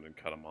around and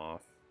cut them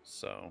off.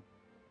 So,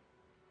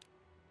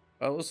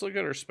 let's look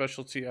at our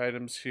specialty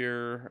items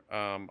here.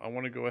 I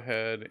want to go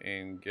ahead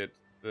and get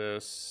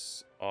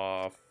this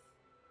off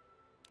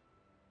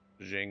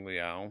Zhang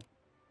Liao.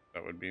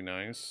 That would be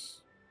nice.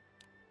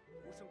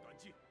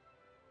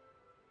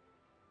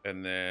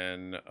 And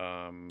then,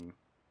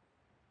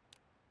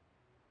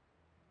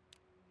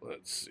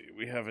 let's see.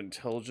 We have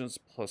intelligence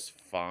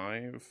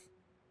 +5,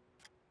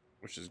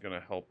 which is going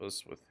to help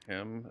us with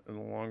him in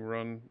the long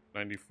run.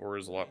 94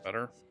 is a lot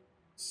better.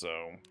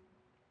 So,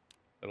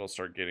 it'll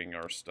start getting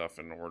our stuff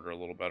in order a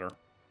little better.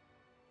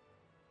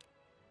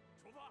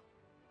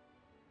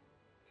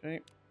 Okay.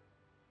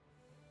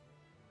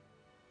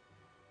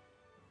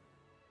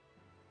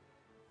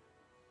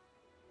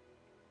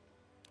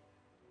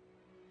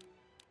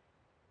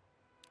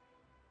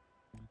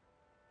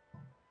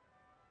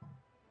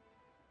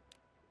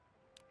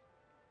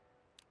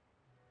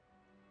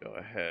 Go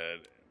ahead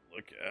and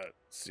look at,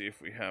 see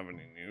if we have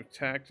any new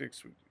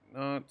tactics. We do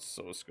not,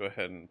 so let's go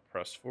ahead and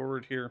press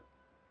forward here.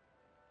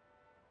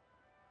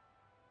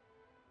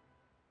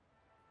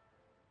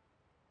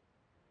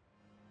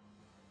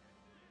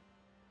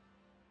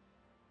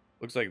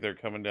 Looks like they're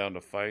coming down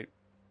to fight.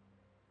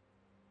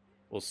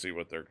 We'll see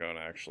what they're going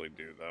to actually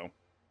do, though.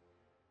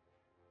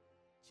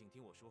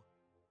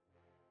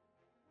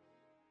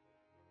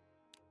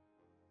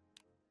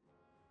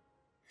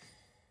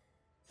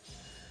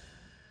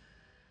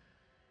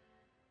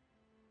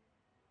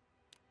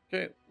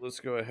 Okay, let's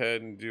go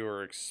ahead and do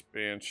our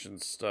expansion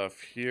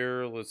stuff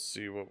here. Let's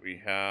see what we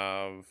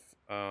have.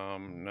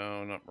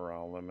 No, not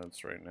morale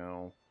limits right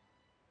now.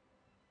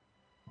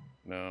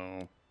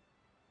 No.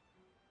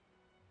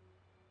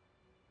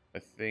 I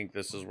think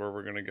this is where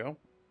we're going to go.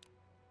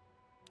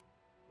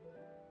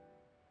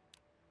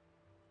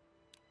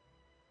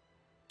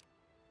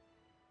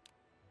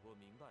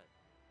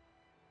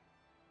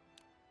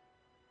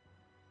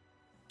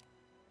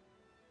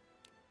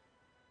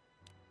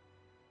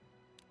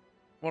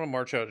 I want to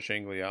march out to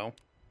Shangliao.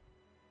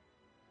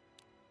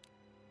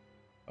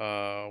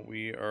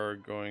 We are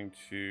going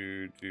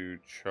to do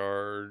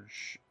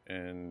charge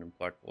in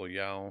Blackwell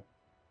Yao.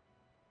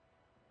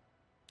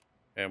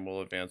 And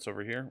we'll advance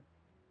over here.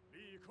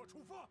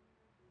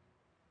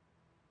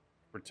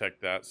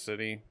 Protect that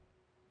city.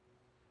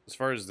 As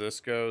far as this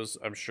goes,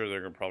 I'm sure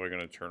they're probably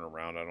going to turn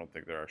around. I don't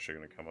think they're actually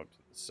going to come up to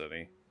the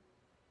city.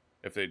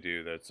 If they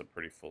do, that's a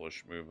pretty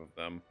foolish move of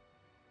them.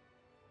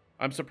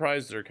 I'm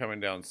surprised they're coming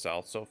down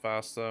south so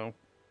fast, though.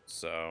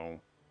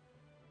 So...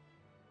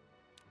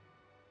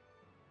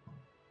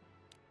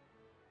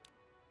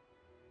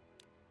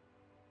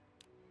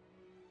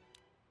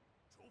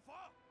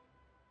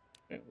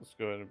 okay, let's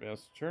go ahead and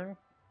advance the turn.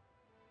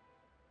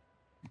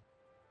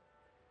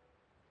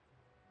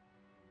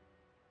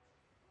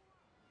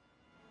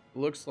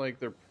 Looks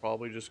like they're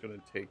probably just going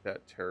to take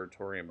that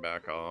territory and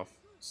back off,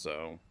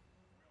 so...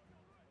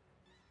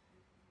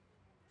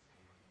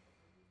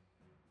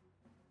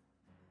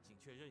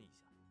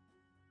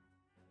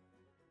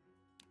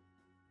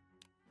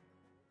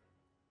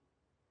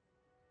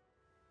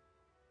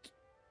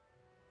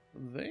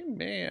 they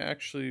may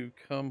actually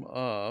come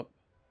up.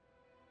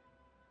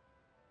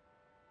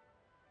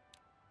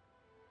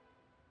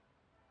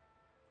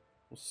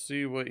 We'll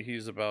see what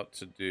he's about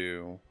to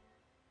do.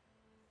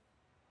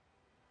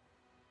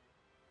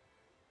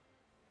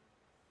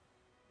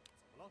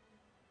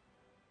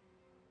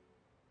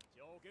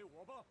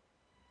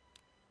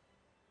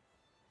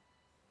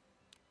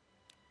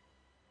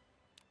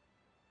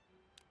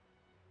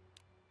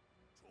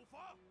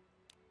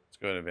 Let's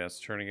go ahead and advance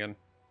the turn again.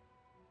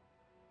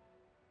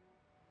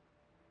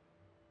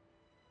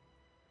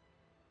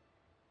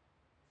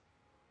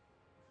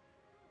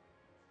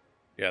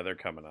 Yeah, they're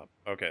coming up.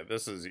 Okay,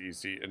 this is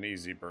an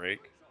easy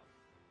break.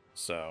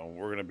 So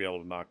we're going to be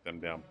able to knock them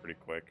down pretty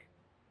quick.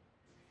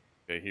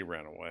 Okay, he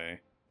ran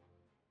away.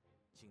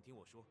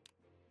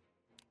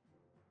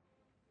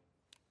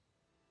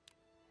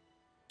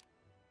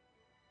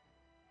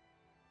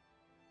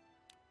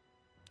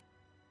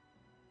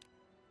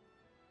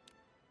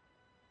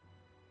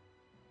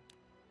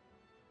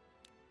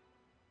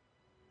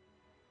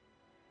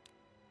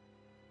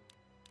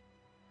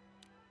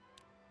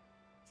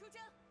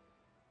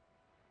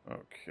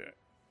 Okay.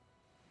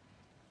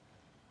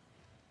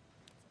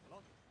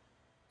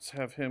 Let's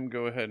have him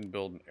go ahead and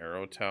build an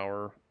arrow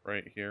tower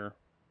right here.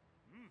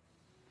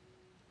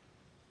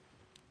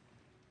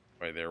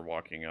 Right there,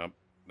 walking up.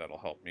 That'll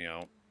help me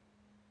out.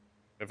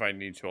 If I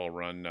need to, I'll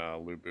run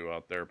Lubu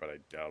out there, but I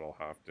doubt I'll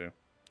have to.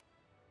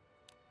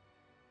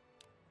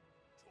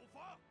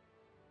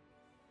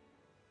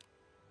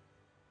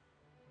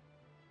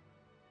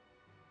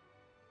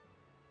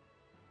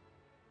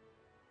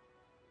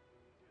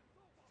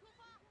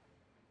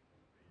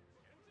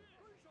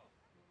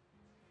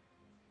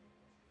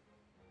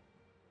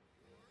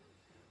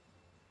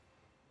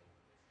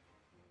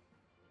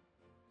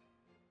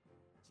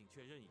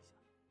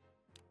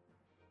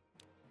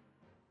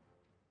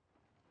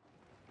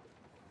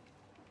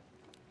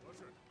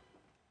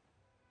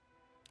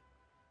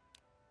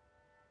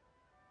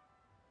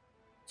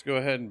 Let's go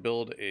ahead and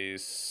build a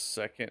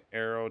second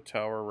arrow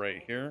tower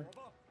right here.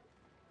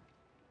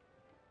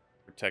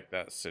 Protect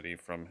that city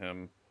from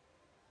him.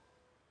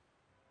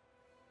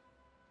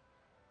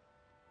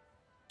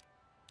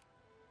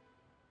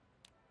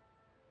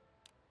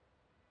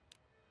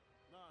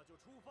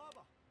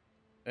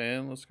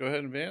 And let's go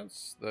ahead and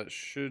advance. That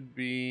should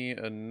be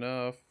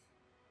enough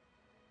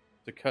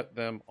to cut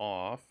them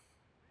off.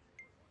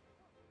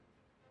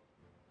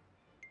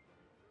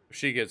 If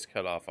she gets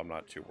cut off, I'm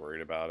not too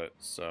worried about it,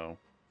 so.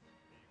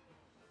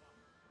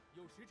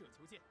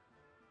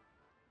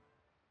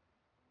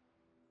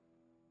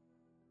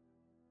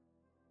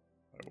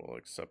 I will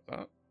accept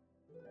that.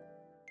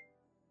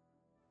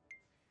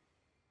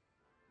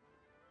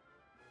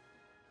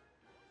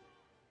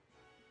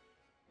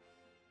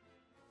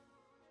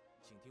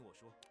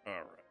 All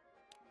right.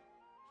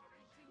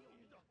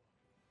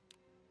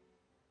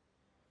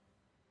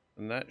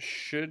 And that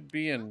should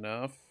be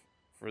enough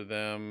for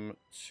them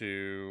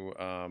to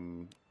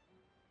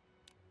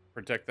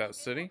protect that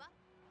city.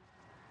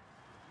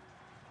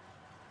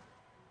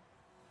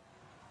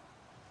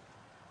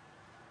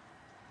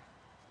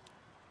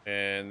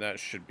 And that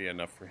should be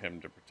enough for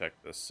him to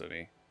protect this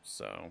city,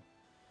 so.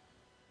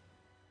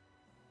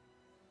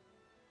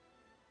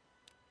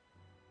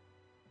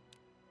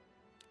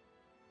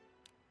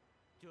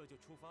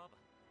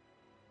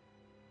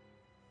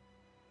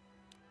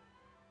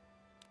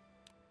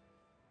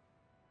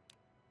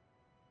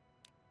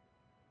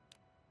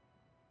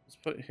 Let's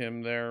put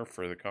him there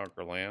for the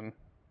Conquer Land.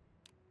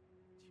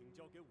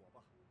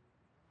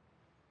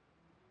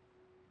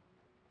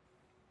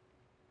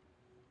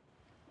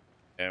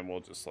 And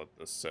we'll just let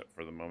this sit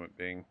for the moment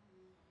being.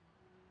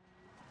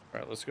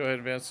 Alright, let's go ahead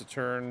and advance the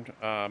turn.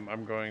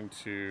 I'm going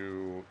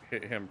to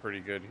hit him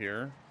pretty good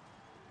here.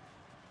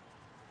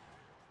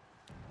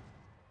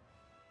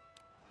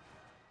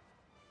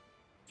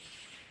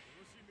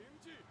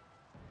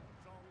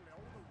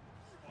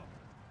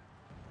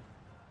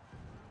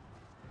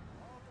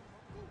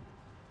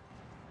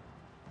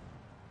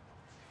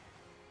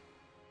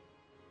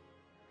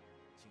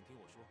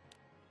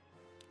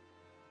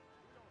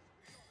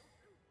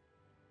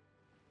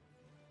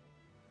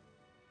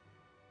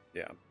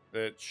 Yeah,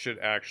 that should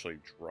actually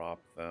drop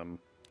them.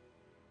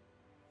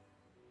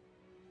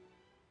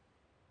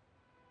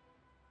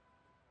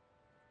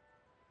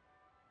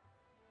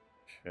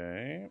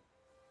 Okay.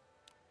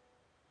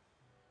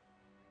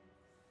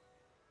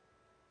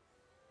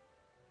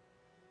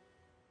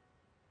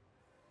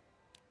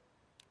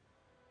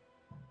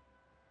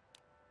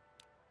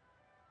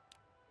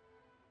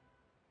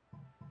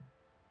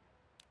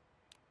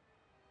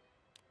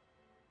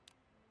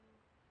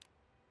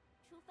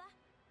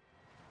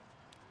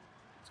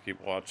 Let's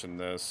keep watching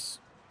this.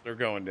 They're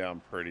going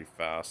down pretty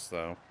fast,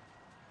 though.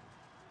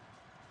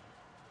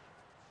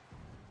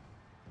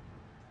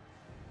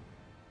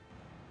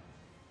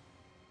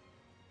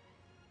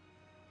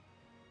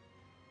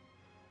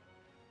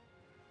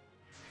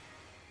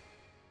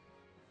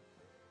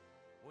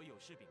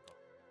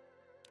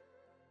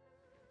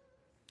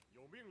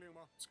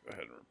 Let's go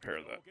ahead and repair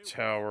that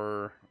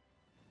tower.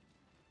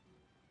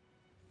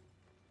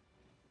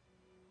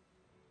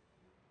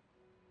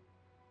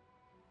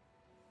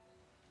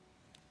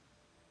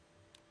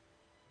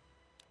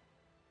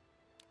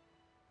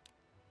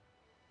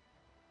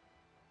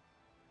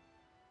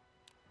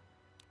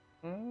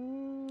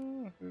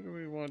 Who do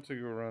we want to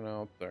go run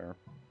out there?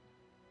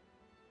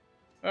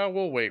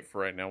 We'll wait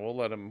for right now. We'll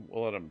let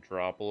him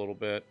drop a little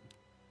bit.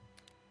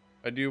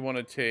 I do want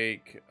to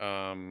take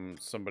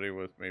somebody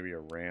with maybe a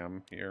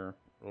ram here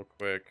real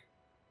quick.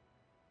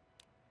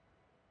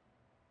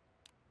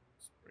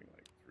 Let's bring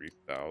like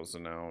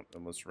 3,000 out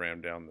and let's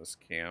ram down this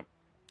camp.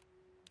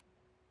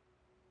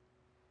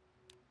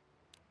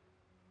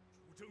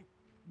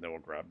 Then we'll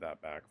grab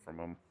that back from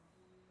him.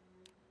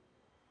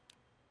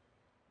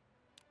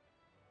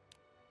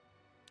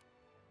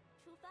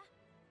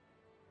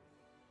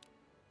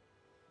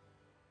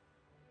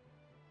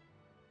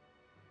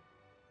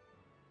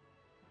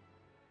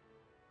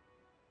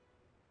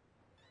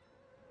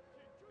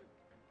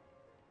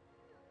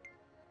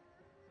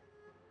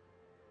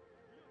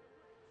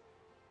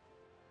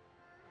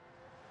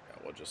 Yeah,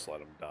 we'll just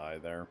let him die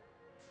there.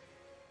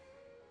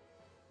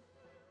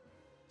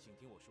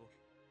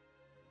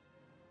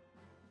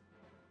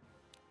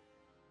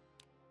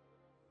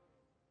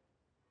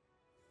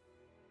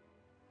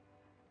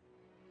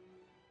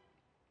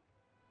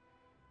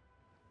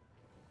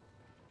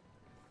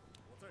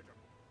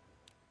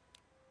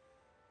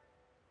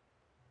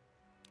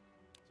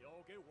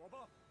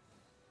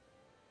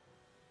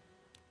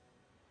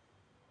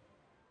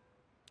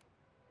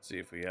 See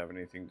if we have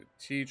anything to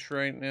teach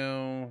right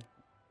now.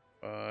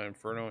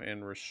 Inferno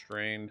and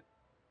Restrained.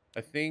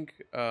 I think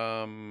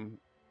well,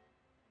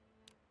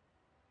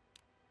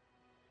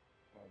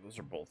 those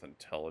are both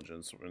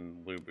intelligence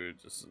when Lubu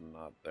just is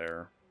not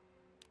there.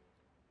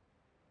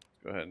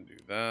 Let's go ahead and do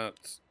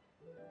that.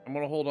 I'm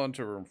gonna hold on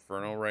to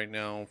Inferno right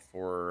now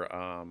for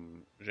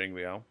Zhang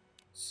Liao.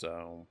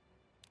 So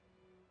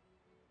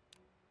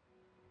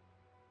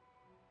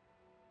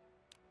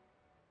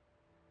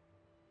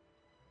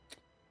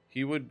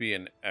he would be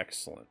an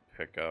excellent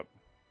pickup.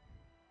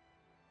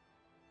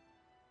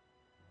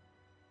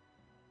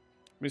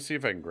 Let me see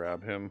if I can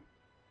grab him.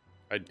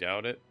 I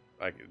doubt it.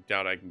 I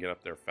doubt I can get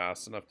up there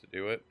fast enough to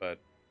do it, but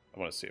I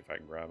want to see if I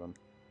can grab him.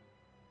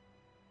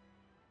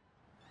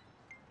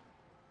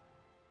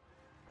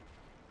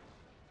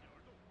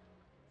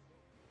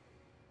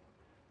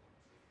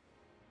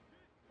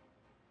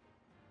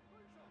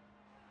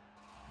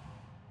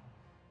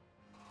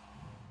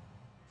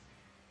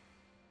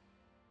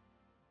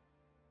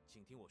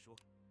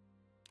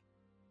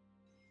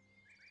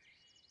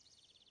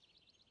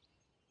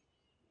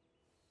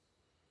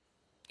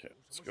 Okay,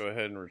 let's go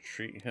ahead and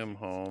retreat him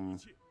home.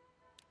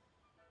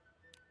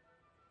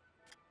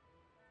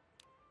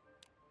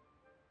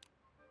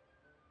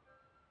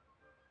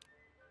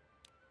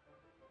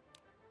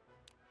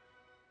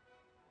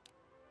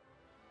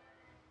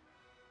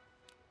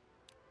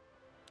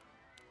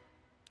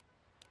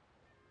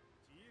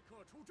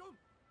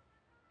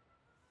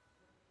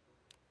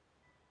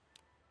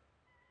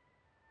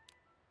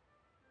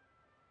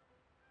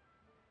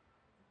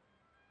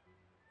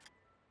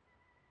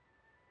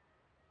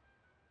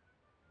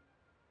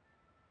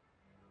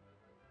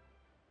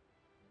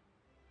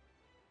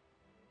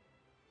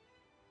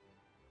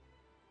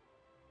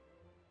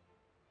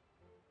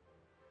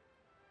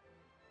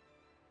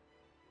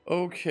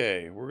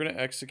 Okay, we're going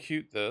to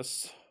execute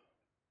this.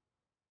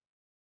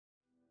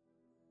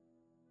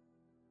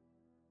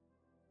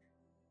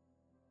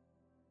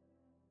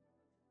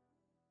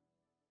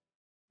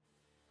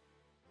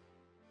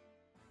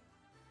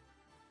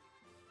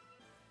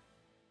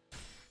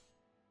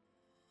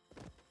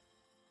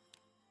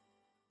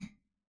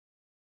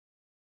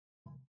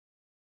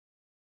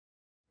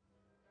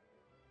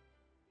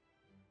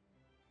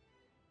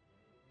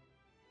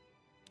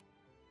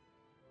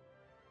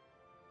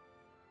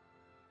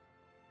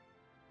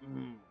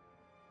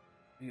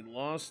 He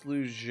lost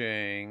Lu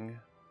Zhang.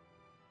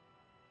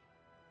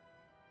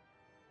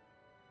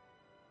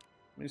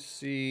 Let me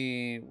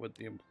see what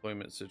the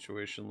employment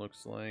situation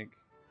looks like.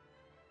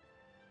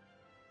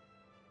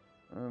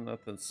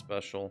 Nothing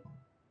special.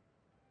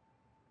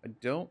 I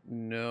don't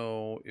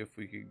know if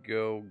we could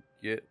go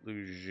get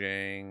Lu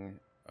Zhang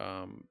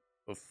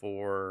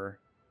before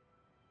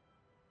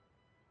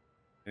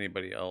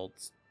anybody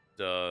else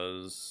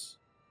does.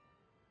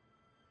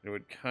 It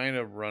would kind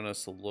of run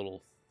us a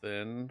little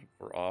thin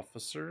for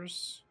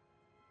officers,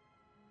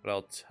 but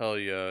I'll tell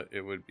you,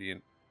 it would be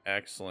an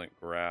excellent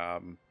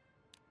grab.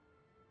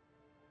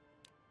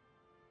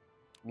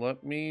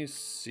 Let me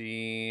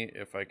see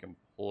if I can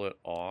pull it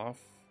off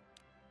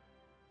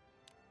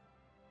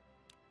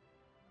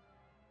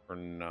or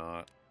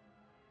not.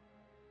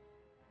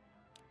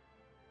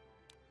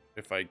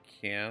 If I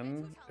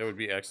can, it would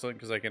be excellent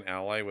because I can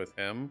ally with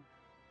him.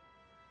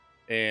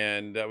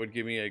 And that would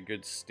give me a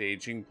good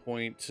staging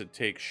point to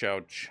take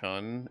Xiao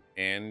Chun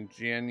and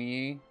Jian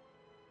Yi.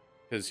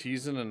 Because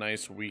he's in a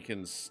nice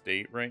weakened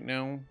state right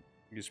now.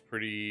 He's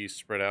pretty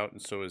spread out,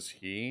 and so is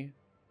he.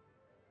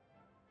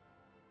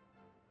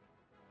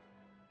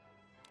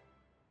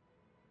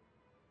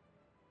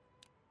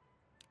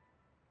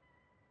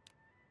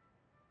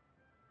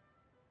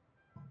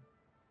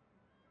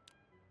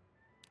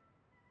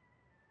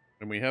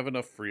 And we have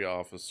enough free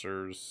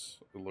officers,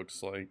 it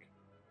looks like,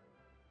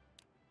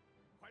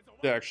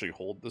 to actually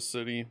hold the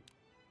city.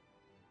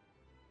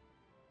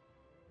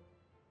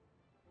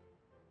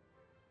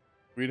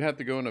 We'd have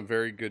to go in a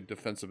very good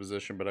defensive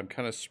position, but I'm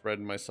kind of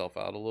spreading myself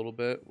out a little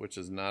bit, which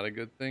is not a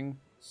good thing.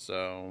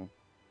 So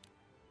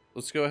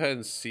let's go ahead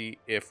and see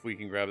if we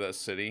can grab that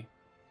city.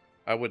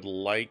 I would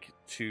like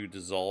to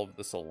dissolve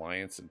this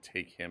alliance and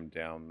take him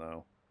down,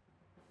 though.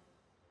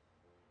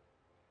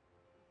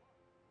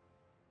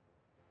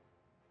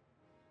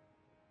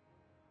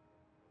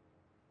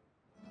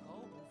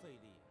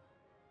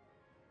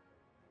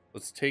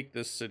 Let's take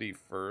this city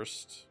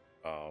first.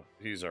 Oh,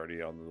 he's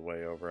already on the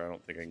way over. I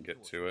don't think I can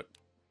get to it.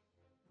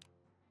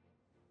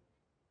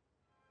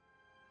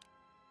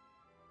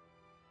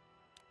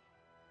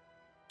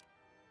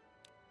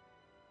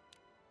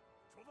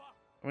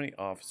 How many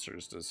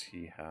officers does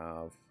he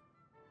have?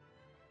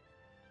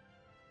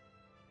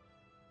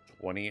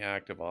 20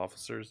 active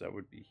officers? That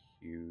would be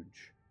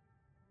huge.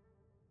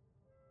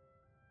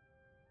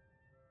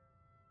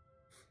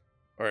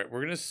 All right, we're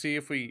going to see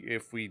if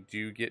we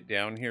do get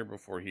down here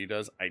before he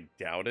does. I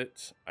doubt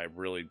it. I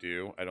really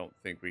do. I don't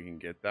think we can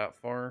get that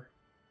far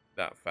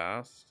that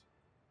fast.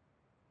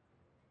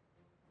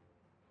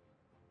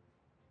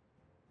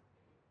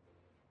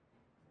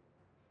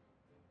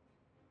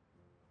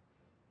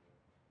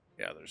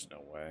 Yeah, there's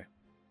no way.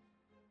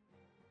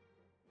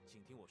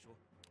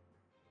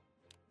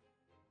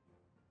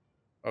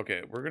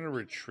 Okay, we're going to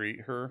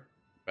retreat her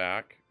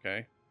back,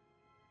 okay?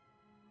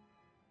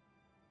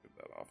 Get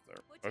that off there.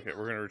 Okay,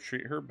 we're going to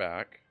retreat her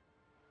back.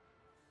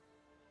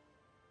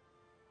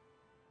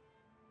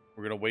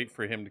 We're going to wait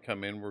for him to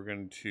come in. We're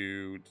going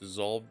to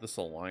dissolve this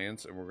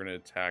alliance, and we're going to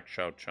attack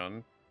Shao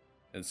Chun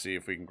and see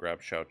if we can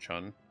grab Shao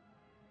Chun.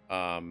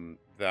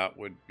 That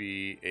would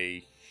be a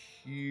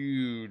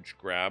huge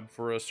grab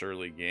for us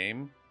early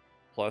game.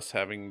 Plus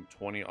having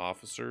 20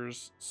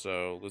 officers.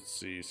 So let's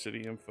see.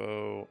 City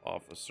info,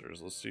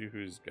 officers. Let's see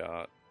who's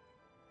got.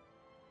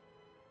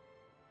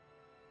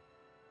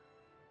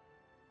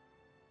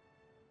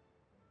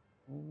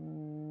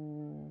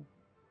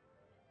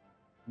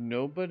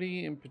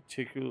 Nobody in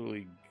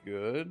particularly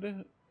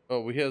good.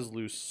 Oh, he has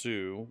Lu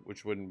Su,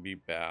 which wouldn't be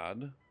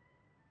bad.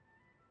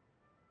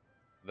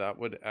 That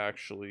would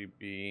actually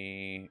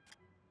be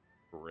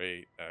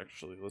great,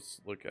 actually. Let's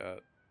look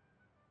at.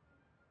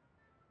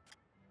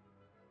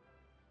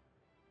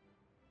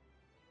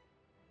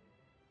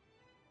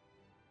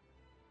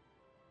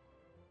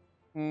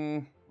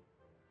 The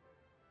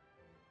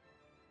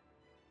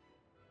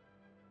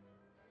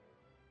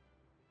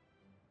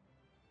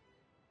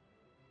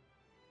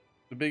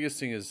biggest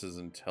thing is his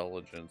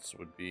intelligence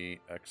would be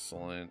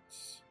excellent.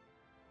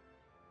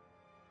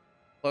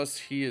 Plus,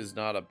 he is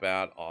not a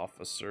bad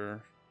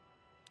officer.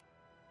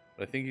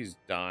 But I think he's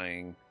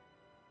dying.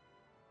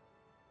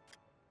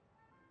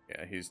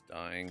 Yeah, he's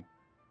dying.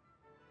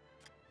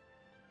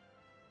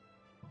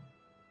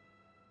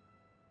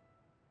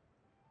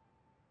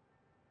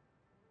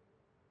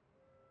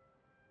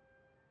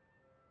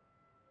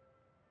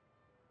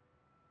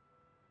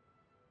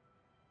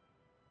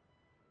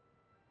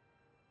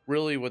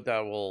 Really, what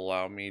that will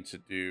allow me to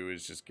do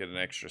is just get an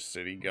extra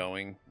city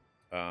going.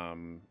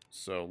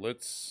 So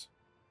let's...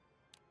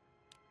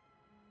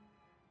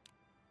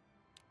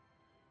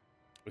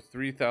 With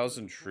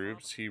 3,000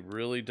 troops, he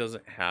really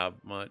doesn't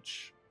have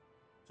much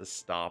to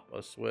stop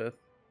us with.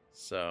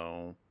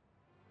 So...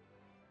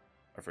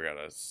 I forgot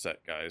to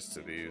set guys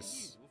to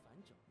these.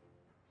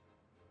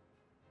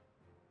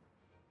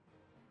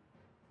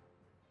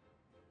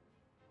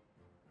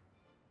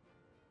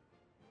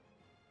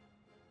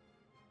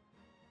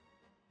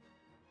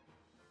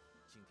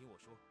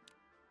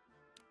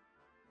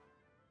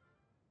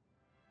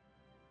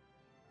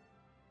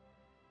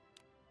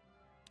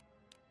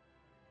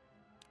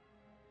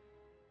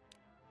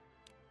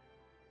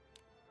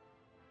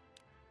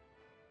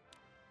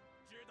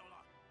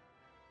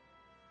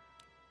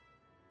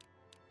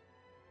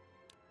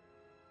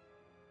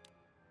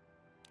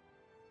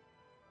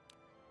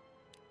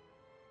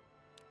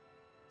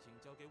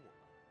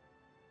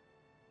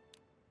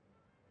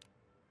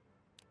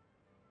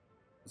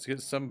 Let's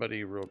get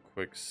somebody real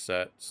quick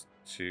set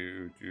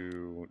to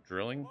do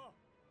drilling.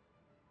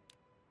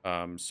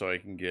 So I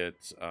can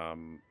get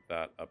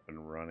that up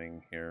and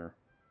running here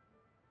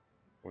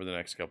over the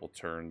next couple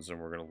turns, and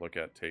we're going to look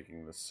at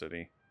taking the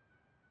city.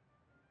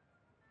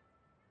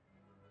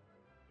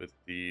 With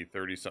the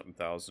 30-something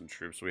thousand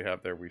troops we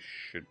have there, we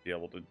should be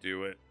able to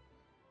do it.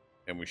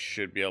 And we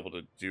should be able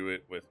to do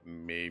it with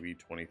maybe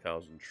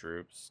 20,000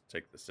 troops.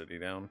 Take the city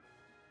down.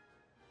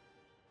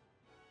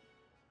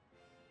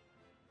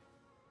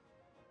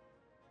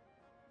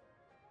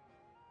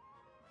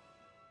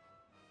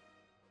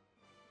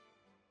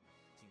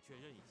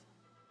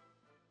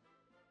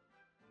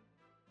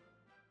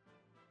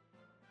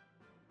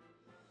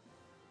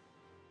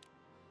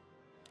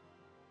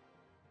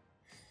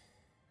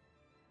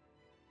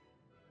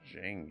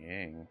 Zhang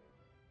Yang.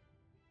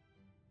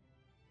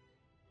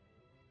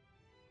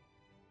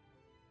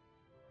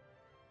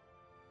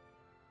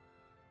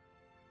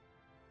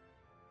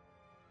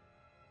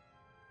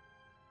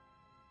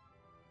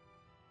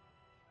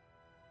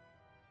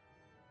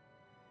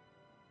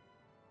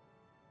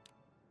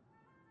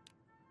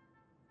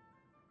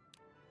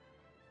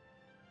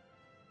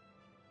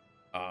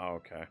 Oh,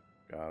 okay.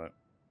 Got it.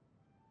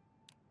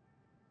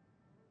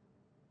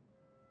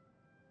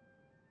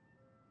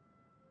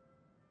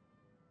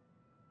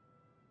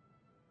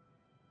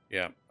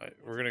 Yeah,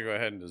 we're going to go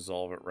ahead and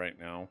dissolve it right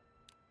now.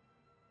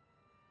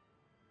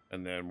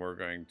 And then we're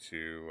going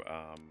to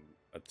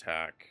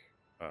attack,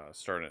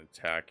 start an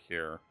attack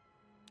here.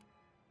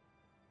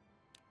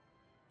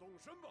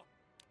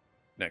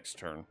 next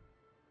turn.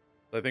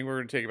 I think we're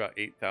going to take about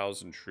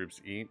 8,000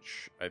 troops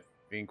each. I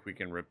think we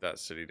can rip that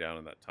city down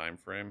in that time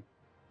frame.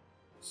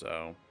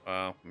 So,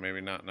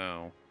 maybe not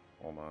now.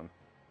 Hold on.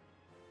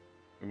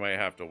 We might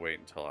have to wait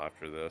until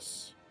after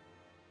this.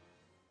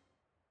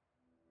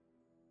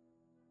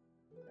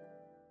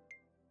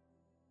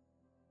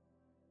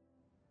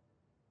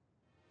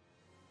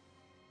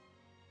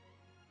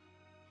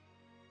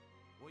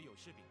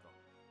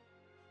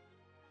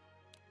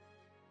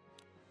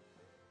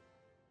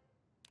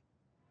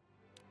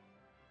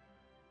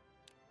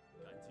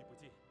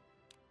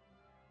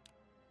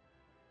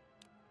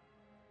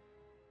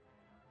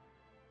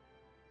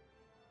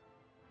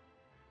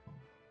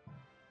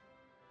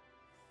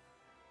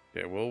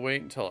 Okay, we'll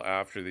wait until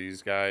after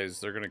these guys.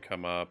 They're gonna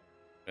come up,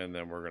 and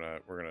then we're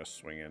gonna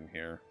swing in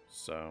here.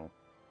 So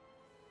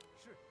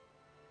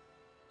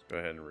let's go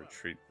ahead and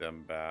retreat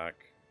them back.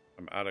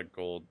 I'm out of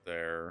gold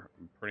there.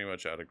 I'm pretty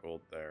much out of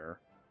gold there.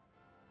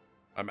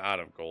 I'm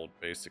out of gold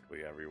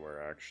basically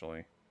everywhere,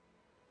 actually.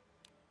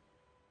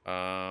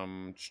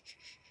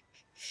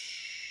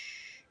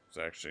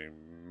 Actually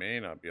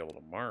may not be able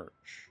to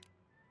march.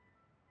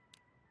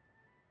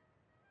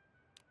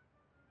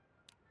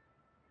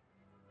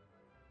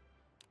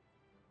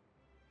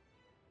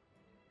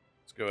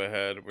 Let's go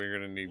ahead. We're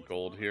going to need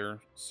gold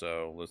here.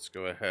 So let's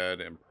go ahead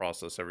and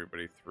process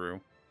everybody through.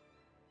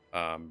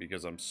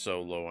 Because I'm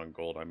so low on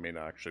gold, I may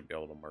not actually be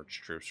able to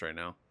march troops right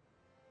now.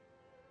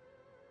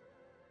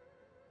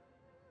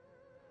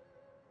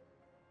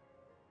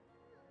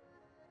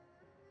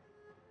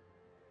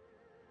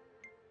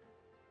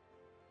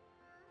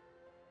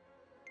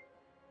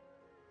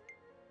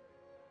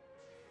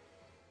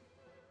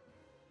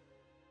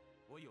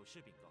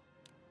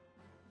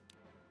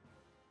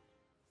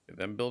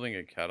 Them building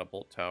a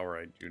catapult tower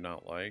I do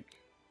not like.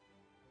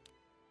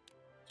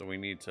 So we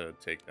need to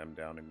take them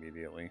down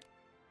immediately.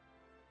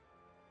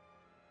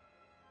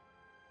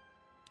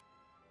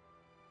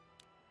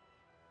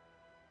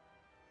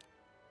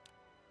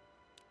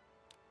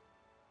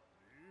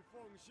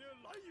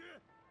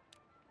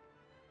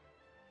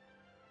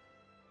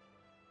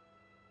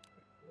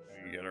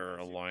 We get our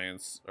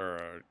alliance or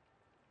our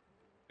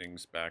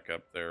things back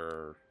up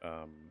there,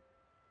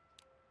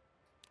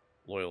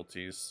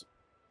 loyalties.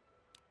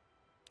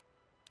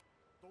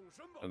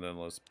 And then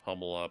let's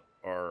pummel up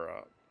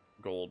our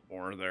gold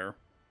more there.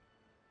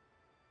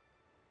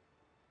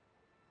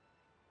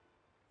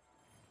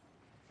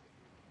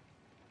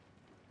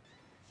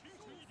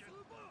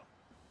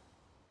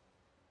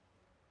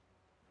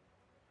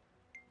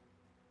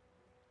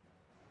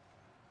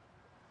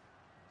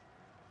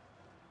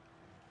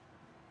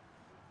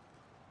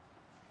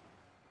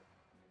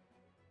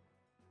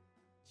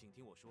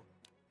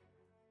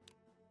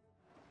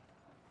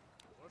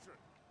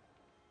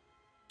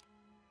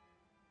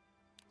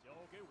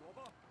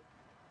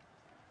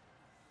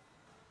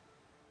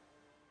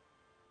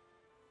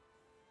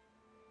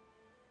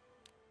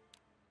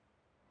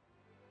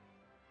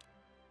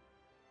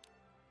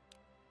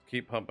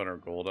 Keep pumping our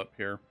gold up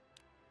here,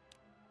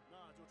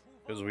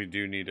 because we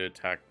do need to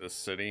attack this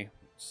city.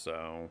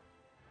 So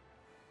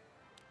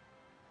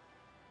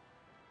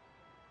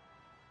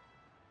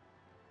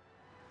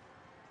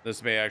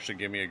this may actually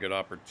give me a good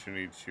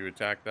opportunity to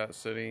attack that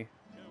city.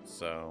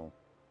 So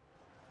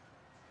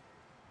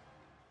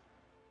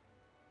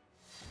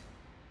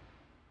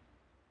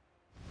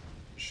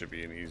should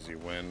be an easy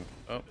win.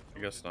 Oh, I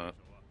guess not.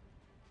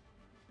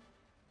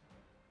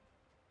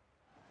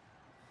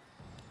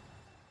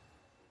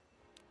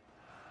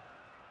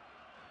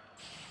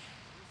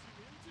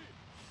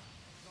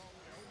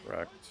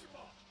 Correct.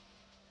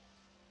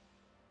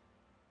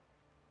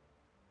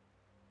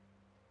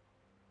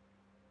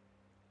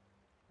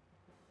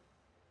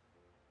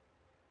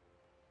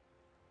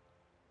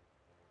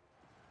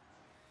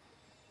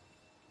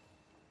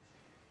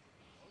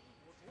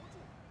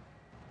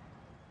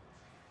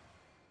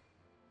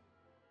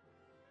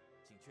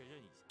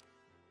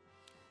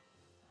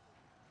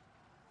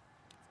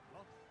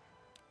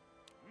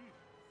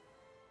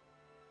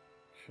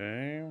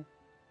 Okay. I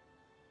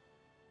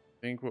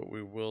think what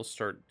we will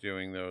start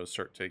doing, though, is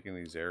start taking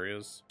these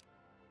areas.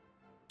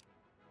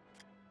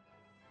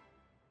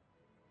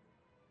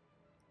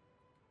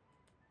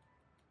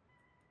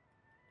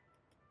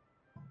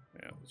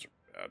 Yeah, those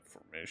are bad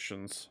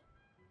formations.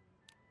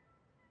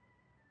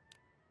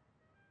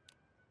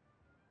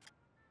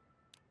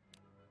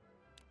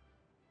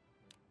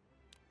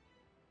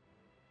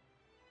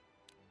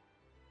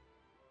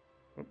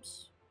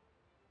 Oops.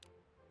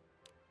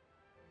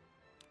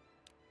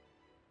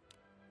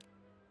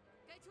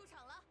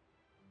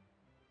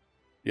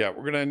 Yeah,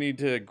 we're gonna need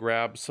to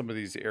grab some of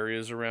these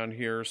areas around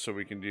here so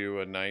we can do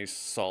a nice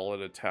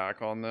solid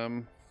attack on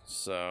them.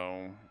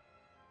 So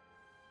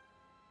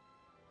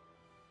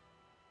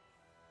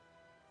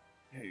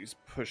yeah, he's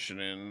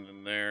pushing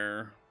in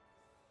there.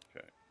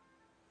 Okay.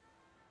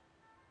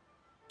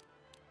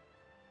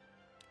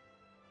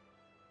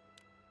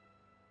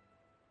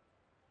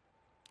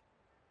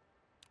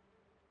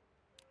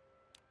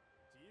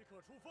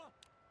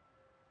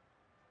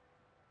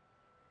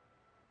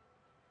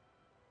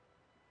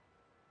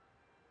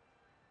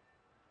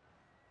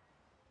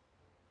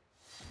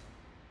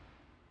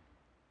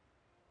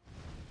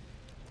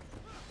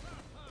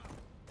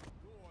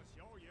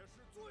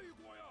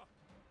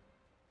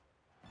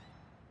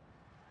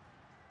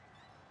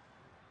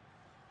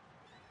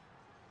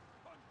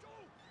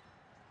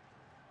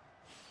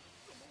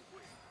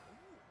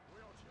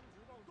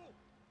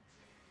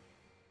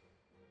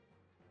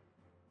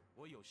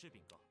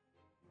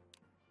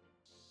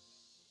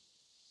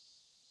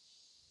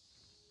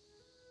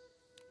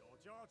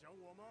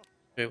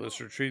 Okay,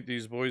 let's retreat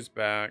these boys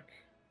back.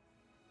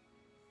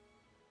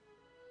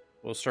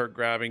 We'll start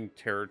grabbing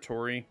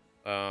territory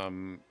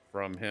from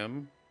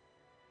him.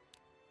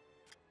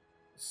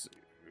 Let's see,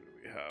 who do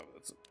we have?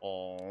 That's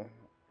all.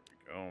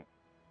 There we go.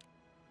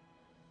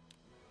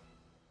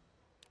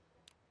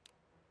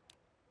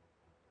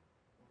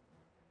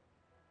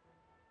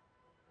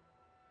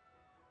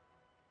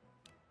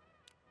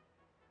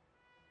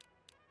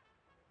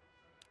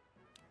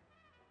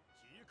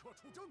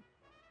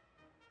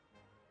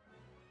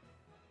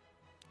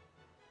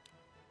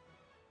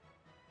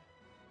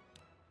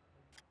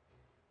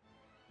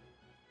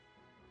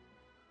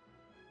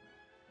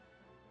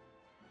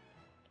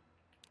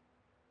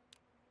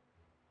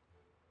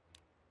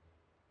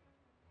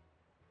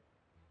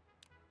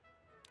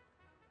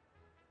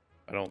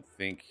 I don't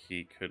think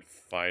he could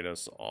fight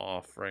us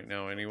off right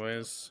now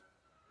anyways.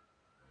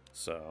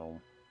 So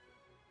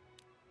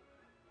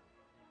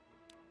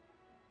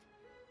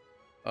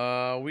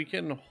we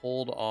can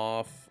hold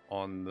off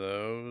on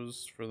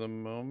those for the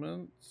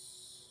moment.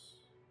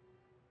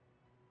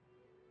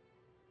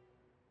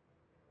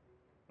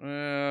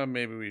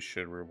 Maybe we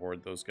should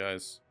reward those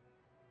guys.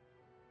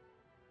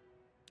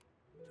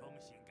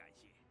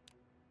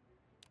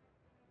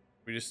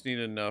 We just need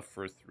enough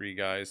for 3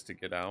 guys to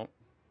get out.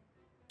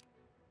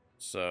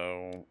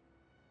 So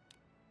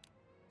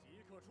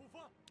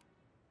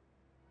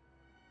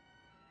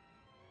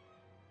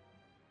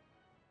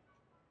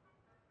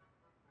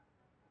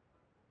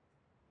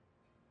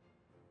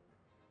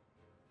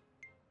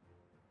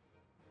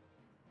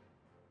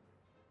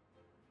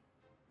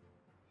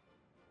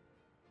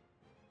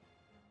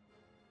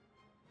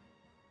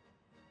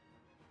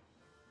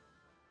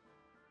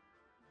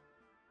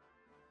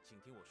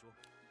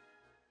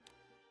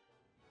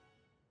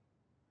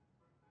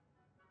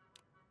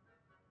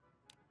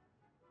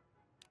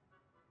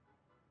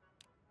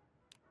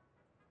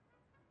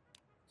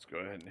let's go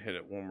ahead and hit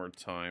it one more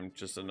time.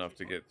 Just enough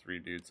to get 3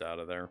 dudes out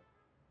of there.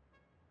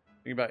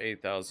 I think about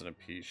 8,000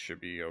 apiece should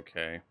be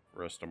okay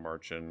for us to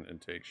march in and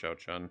take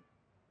Xiaochun.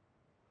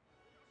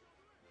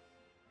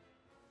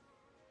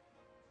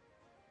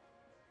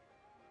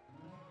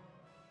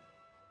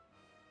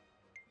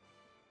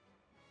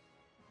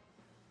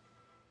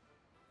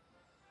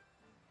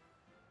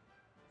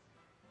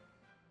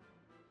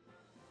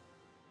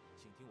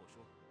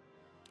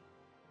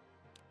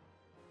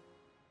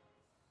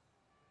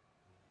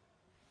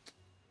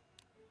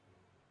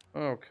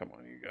 Oh, come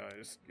on, you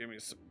guys. Give me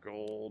some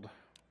gold.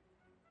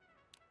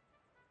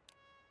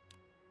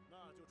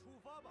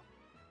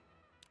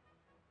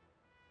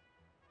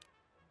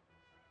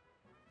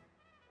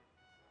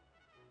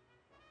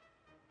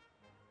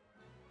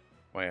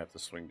 Might have to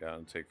swing down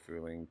and take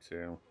Fuling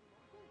too.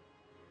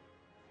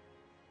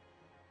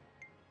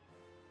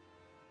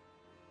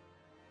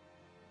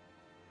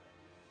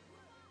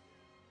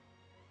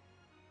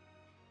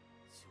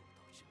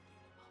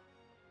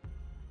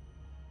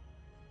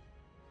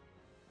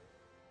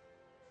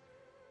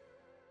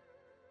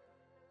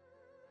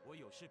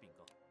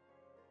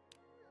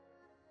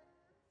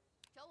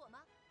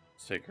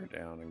 Let's take her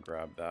down and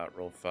grab that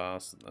real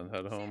fast and then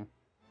head home.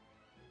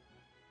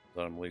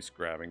 So I'm at least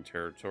grabbing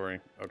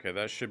territory. Okay,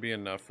 that should be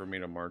enough for me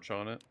to march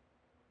on it.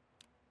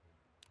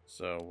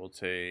 So we'll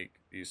take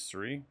these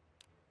 3.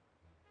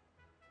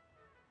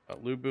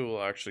 Lubu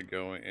will actually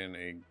go in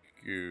a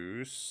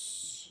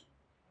goose.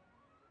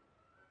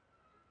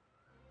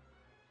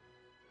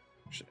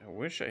 I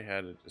wish I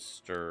had it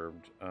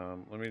disturbed.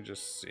 Let me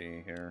just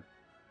see here.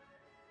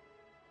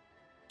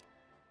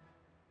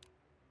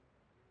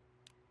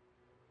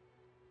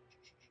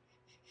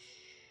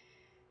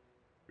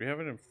 We have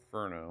an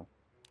Inferno.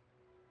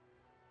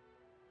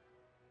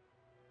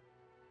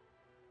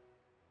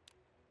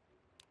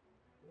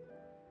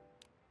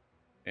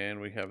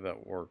 And we have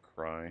that War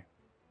Cry.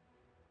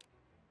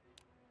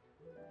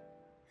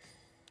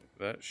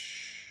 That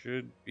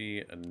should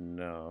be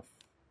enough.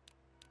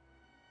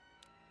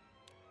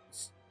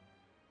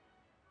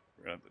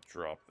 We're gonna have to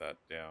drop that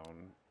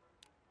down.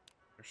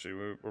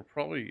 Actually, we'll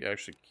probably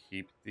actually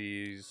keep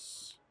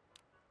these.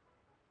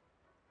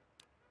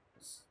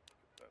 That's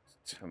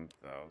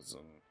 10,000.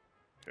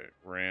 Okay,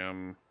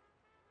 Ram.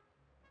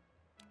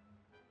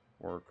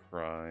 War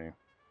Cry.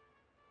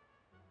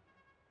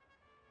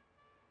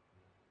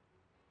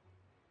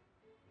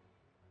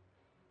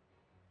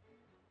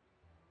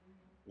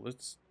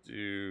 Let's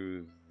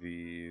do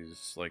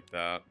these like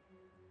that.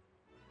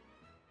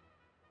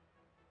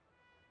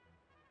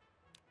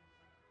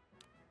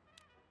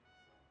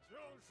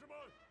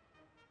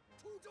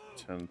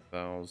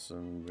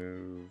 $10,000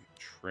 move,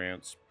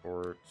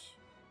 transport,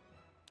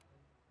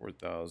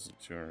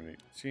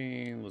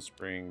 4,218. Let's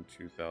bring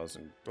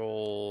 2,000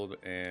 gold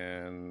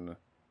and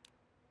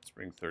let's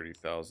bring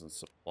 30,000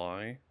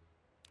 supply.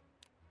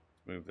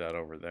 Let's move that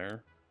over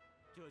there.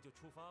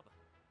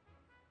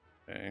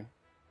 Okay.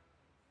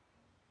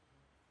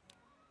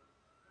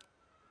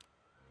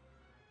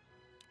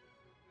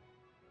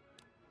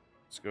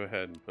 Let's go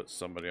ahead and put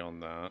somebody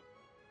on that.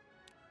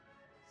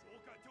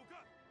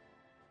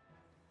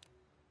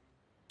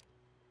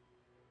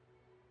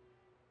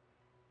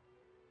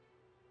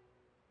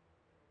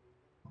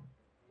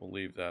 We'll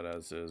leave that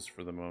as is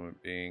for the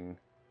moment being.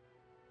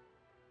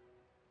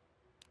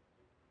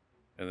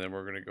 And then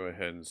we're going to go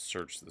ahead and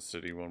search the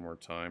city one more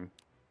time.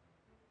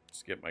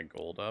 Just get my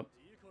gold up.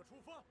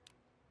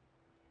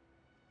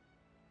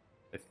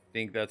 I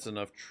think that's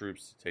enough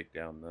troops to take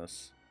down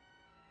this.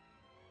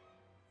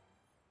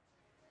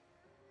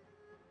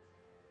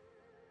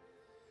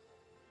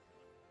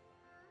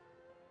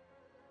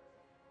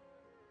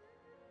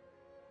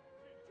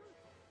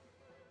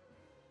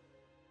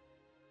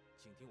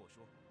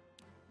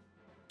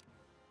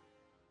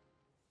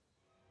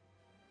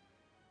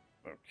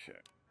 Okay.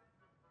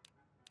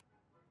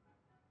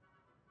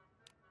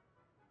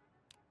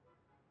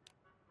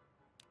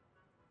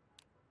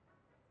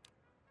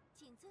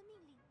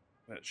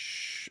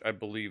 I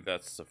believe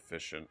that's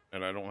sufficient,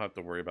 and I don't have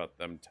to worry about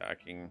them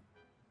tacking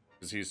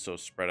because he's so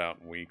spread out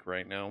and weak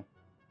right now.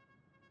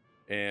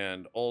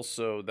 And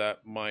also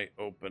that might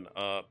open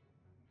up.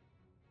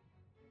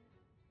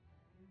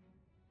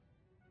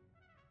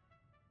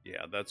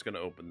 Yeah, that's going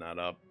to open that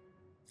up.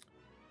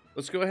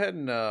 Let's go ahead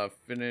and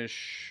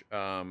finish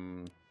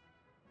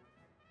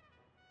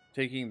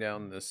taking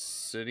down this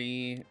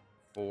city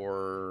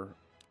for...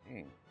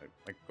 Dang,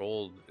 my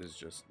gold is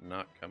just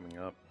not coming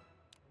up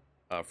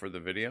for the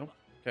video.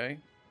 Okay,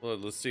 well,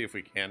 let's see if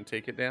we can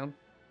take it down.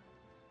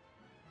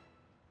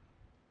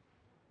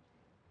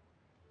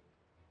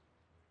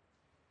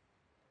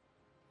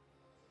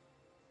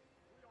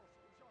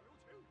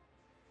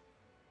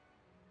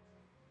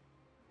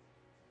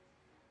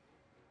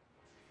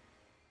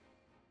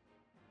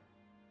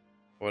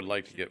 I would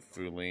like to get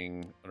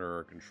Fuling under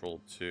our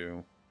control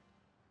too.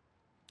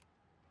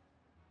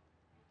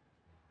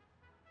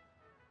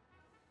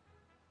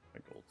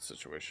 My gold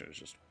situation is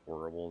just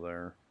horrible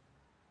there.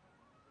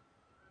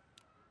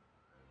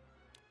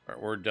 Alright,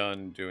 we're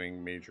done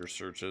doing major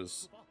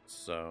searches,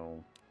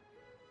 so...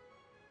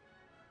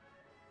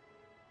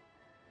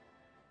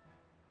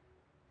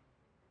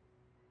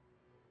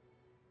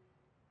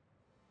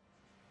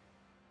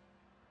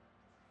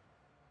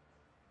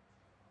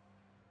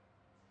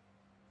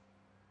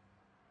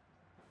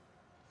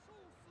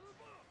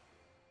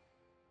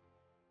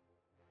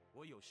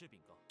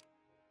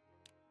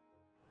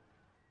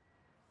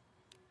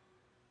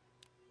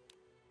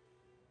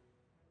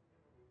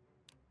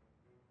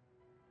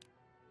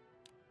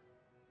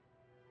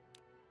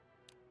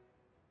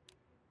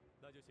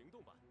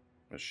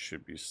 That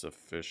should be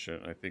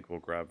sufficient. I think we'll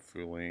grab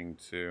Fuling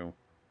too.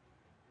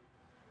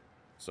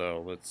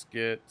 So let's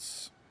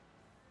get...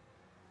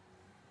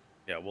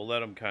 Yeah, we'll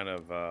let him kind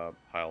of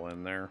pile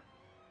in there.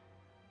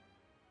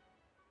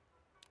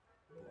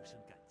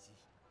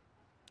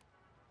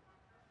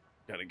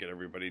 Gotta get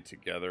everybody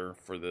together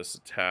for this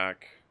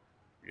attack.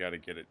 We gotta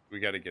get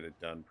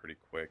it done pretty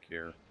quick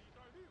here,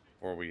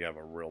 or we have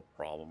a real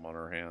problem on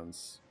our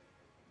hands.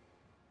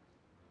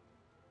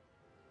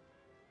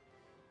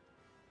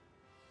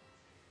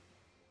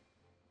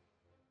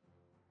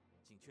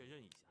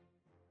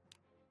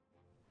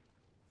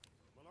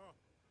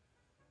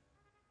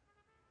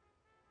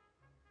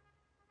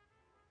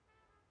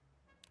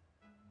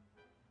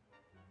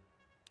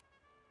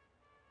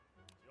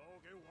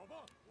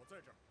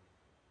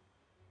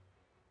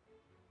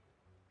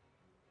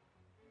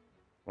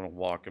 I want to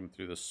walk him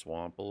through the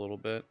swamp a little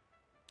bit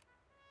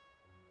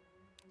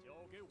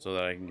so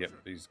that I can get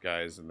these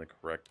guys in the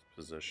correct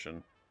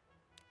position.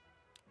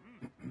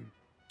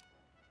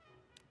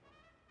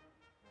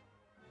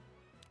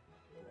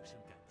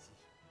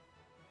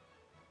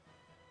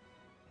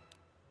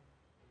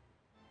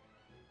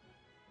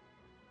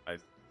 I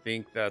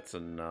think that's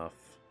enough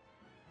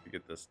to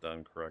get this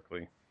done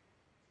correctly.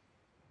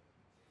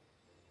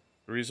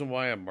 The reason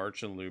why I'm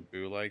marching Lu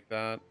Bu like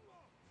that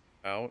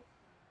out,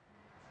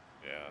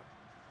 yeah,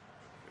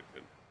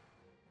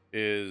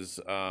 is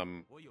I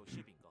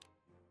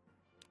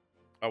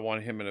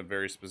want him in a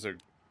very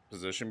specific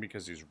position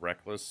because he's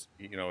reckless.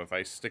 You know, if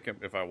I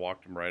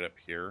walked him right up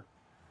here,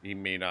 he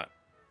may not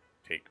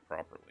take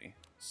properly.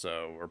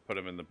 So, or put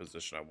him in the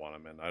position I want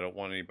him in. I don't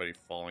want anybody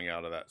falling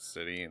out of that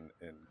city and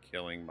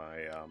killing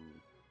my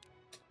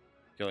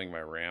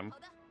ram,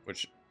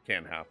 which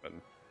can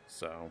happen.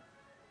 So,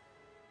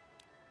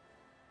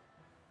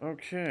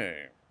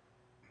 okay.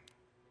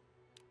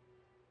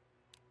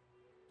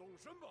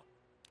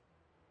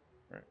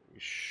 Alright, we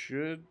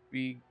should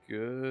be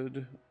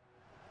good.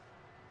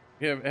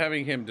 Yeah,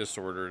 having him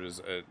disordered is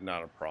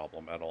not a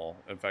problem at all.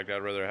 In fact,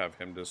 I'd rather have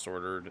him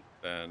disordered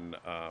than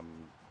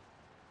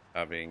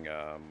having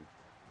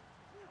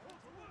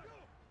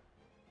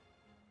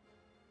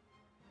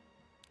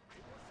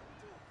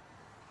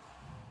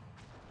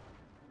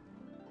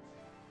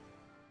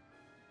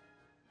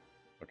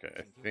okay,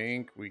 I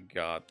think we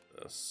got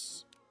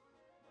this.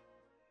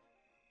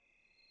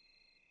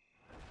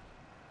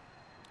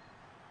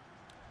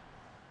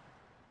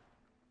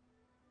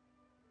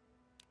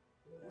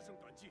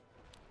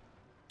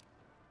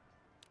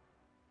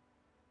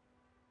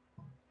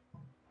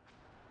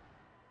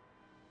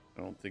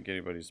 I don't think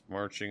anybody's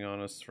marching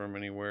on us from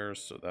anywhere,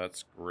 so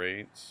that's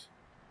great.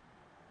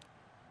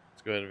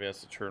 Let's go ahead and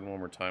advance the turn one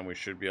more time. We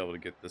should be able to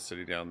get the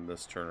city down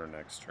this turn or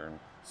next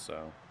turn,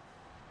 so...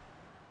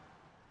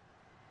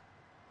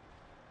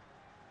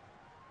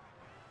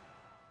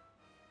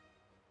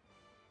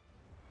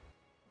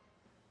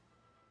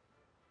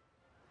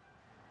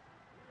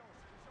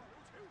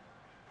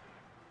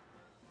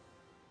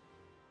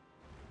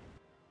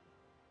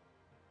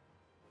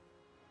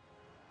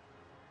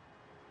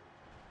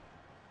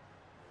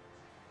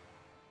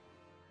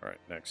 Alright,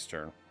 next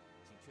turn.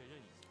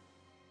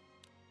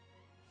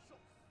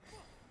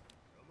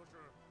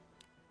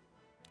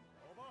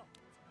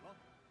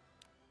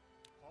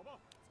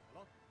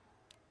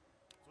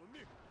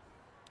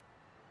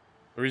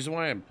 The reason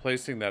why I'm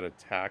placing that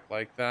attack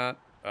like that,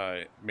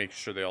 make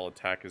sure they all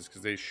attack, is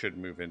because they should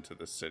move into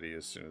the city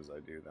as soon as I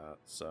do that,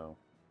 so.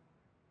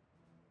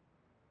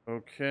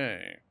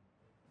 Okay.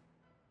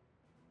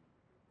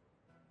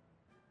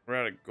 We're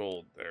out of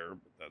gold there,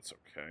 but that's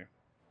okay.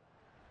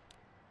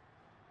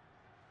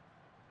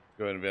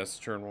 Go ahead and advance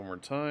the turn one more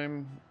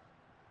time.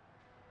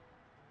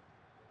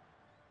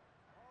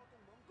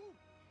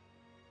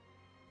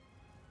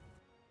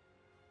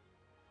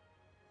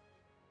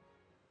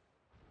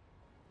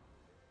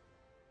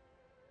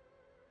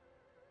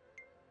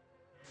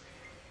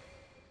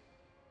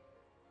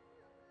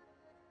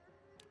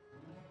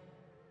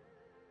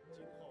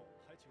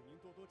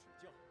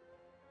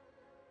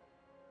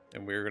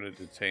 And we're going to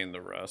detain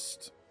the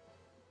rest.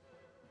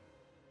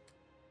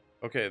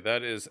 Okay,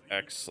 that is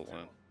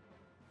excellent.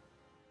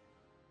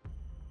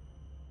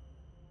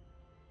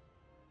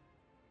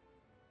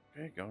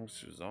 Okay, Gong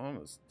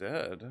Suzan is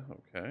dead.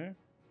 Okay.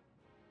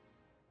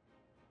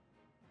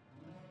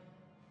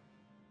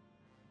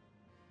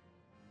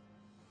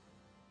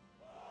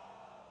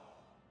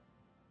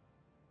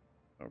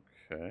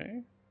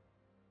 Okay.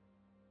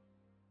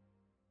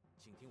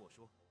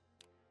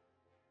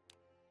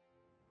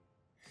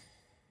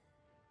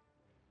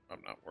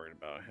 I'm not worried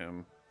about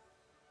him.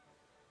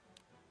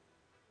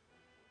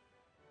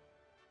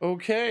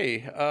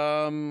 Okay,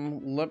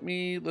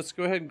 let's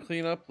go ahead and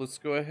clean up. Let's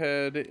go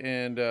ahead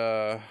and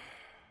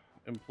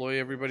employ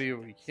everybody if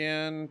we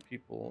can.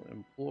 People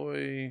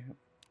employ,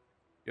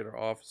 get our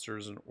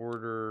officers in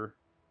order.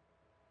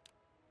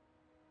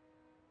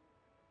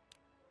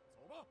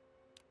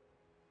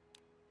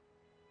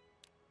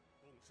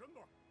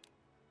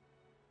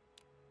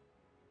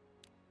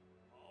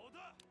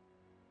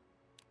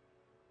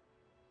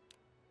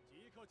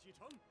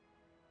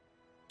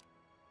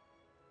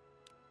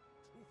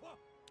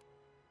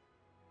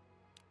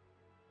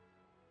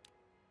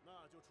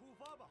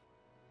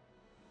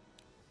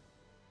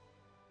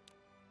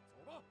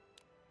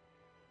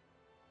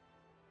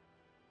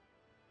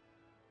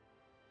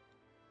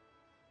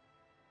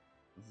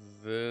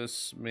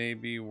 This may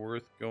be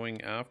worth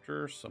going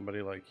after.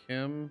 Somebody like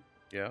him.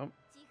 Yeah.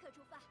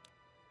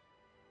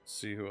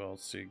 See who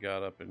else he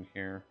got up in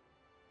here.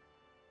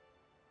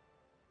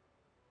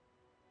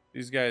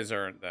 These guys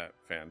aren't that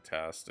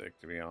fantastic,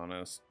 to be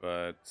honest,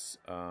 but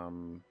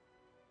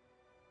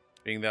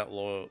being that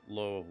low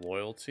of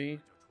loyalty,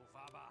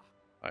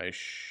 I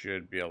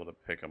should be able to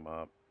pick them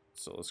up.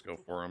 So let's go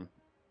for them.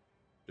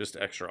 Just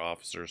extra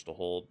officers to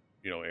hold,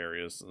 you know,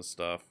 areas and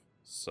stuff.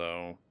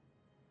 So,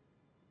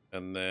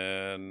 and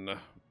then let's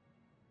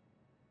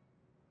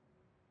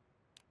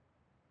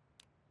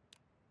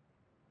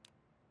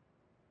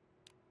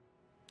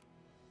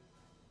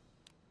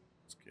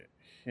get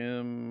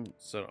him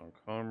set on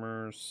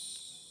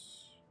commerce.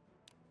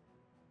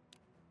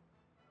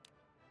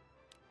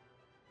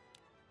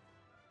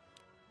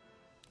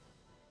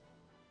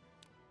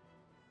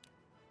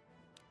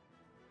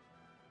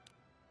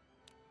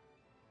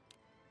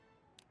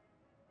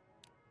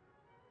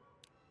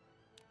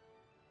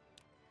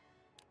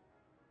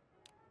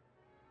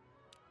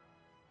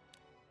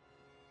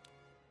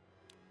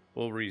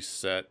 We'll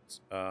reset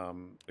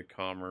the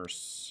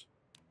commerce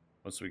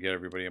once we get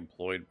everybody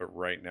employed, but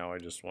right now I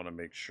just want to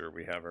make sure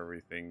we have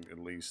everything at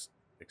least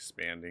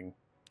expanding.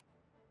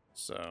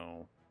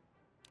 So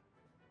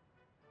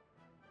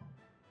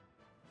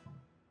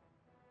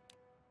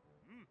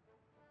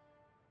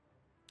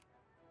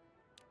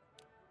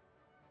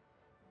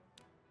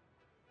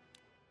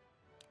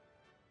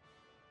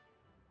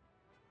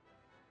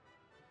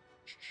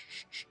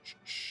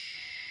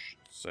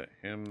set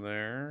him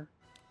there.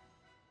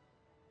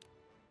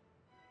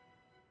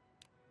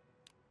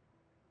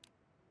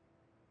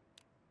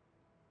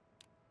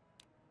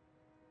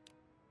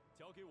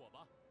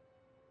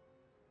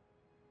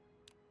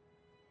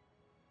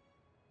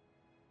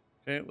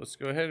 Okay, let's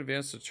go ahead and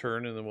advance the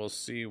turn, and then we'll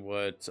see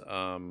what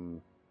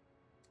Guan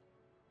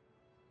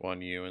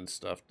Yu and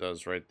stuff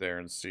does right there,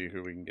 and see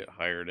who we can get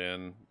hired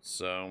in.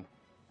 So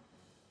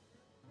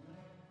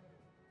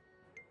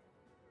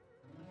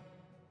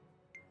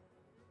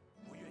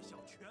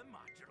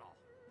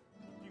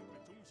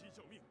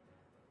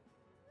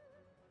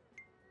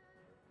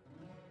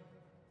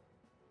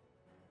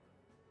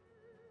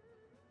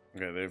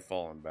okay, they've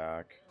fallen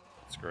back.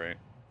 That's great.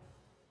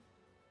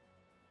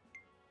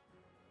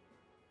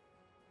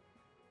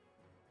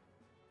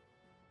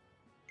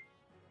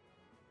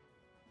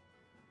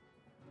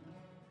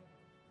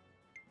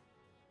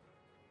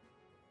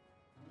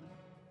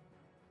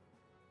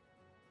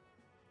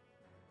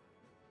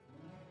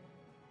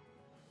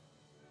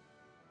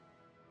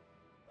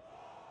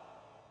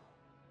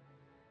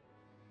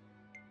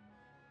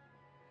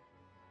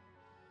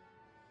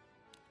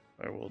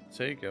 I will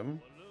take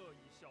him.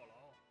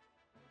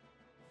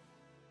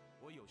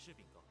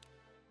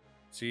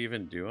 Is he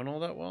even doing all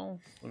that well?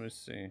 Let me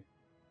see.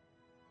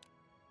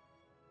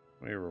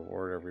 Let me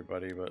reward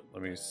everybody, but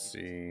let me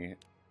see.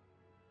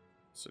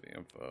 City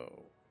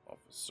info,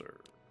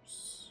 officers.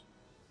 Is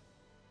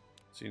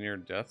he near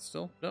death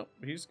still? Nope,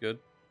 he's good.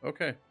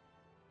 Okay.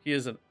 He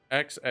is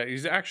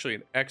he's actually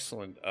an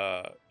excellent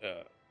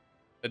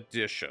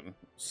addition.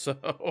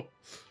 So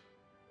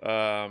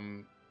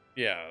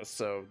yeah,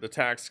 so the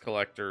tax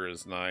collector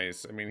is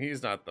nice. I mean,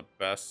 he's not the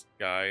best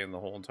guy in the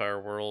whole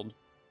entire world,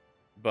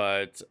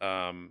 but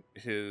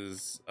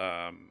his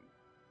I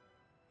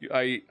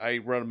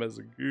run him as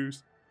a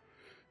goose,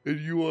 and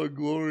you want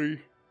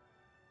glory.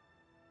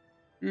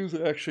 He's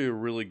actually a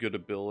really good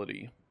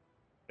ability,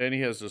 and he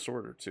has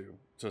disorder too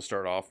to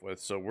start off with.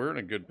 So we're in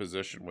a good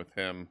position with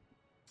him.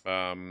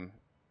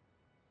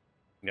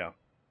 Yeah,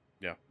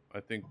 yeah. I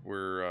think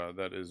we're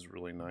that is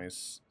really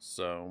nice.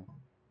 So.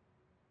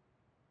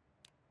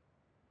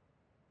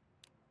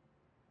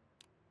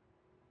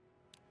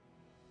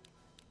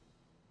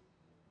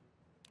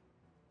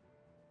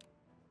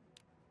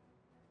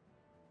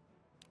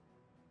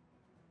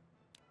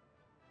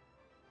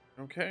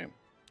 Okay.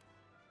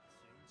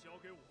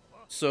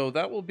 So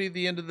that will be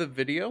the end of the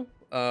video.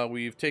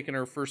 We've taken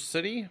our first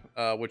city,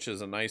 which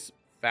is a nice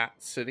fat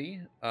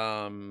city.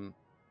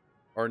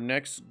 Our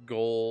next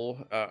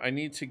goal, I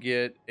need to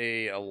get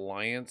a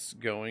alliance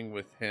going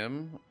with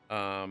him.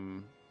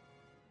 I'm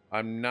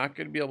not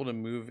going to be able to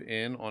move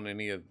in on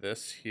any of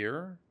this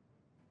here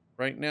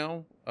right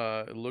now.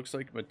 It looks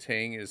like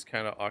Matang is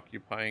kind of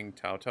occupying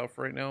Tautau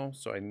right now,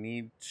 so I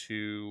need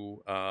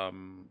to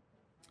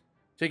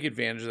take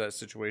advantage of that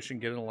situation,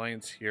 get an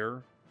alliance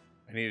here.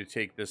 I need to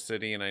take this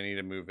city, and I need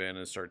to move in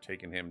and start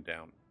taking him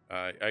down.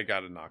 I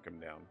got to knock him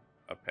down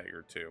a peg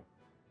or two.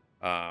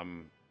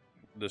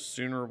 The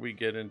sooner we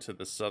get into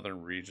the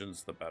southern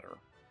regions, the better.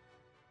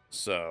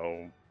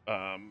 So,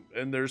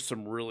 and there's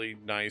some really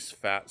nice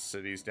fat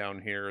cities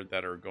down here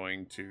that are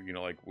going to, you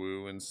know, like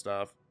Wu and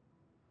stuff.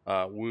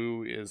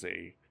 Wu is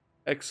a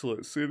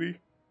excellent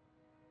city.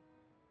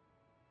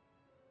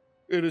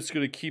 And it's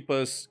going to keep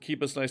us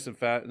nice and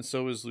fat, and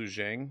so is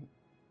Luzhang.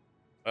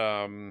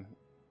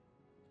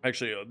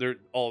 Actually, they're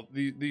all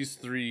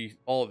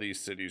all of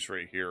these cities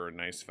right here are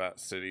nice fat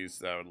cities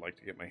that I would like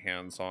to get my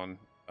hands on.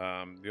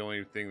 The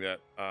only thing that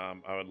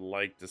I would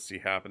like to see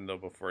happen though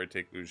before I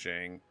take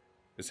Luzhang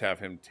is have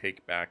him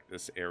take back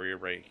this area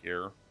right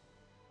here.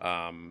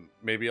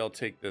 Maybe I'll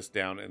take this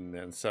down and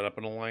then set up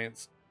an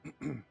alliance.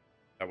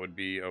 That would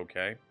be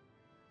okay.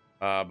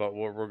 But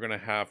what we're gonna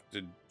have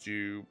to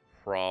do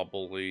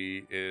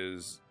probably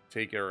is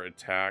take our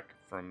attack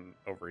from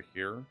over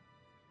here.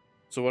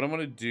 So what I'm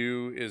going to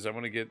do is I'm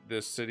going to get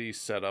this city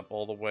set up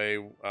all the way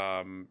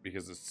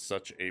because it's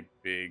such a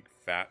big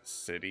fat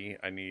city.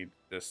 I need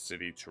this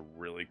city to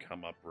really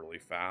come up really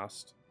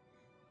fast.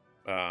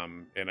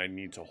 And I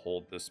need to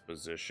hold this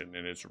position,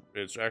 and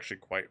it's actually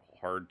quite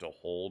hard to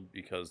hold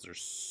because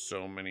there's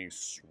so many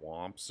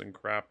swamps and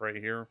crap right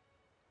here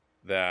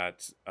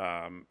that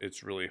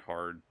it's really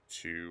hard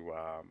to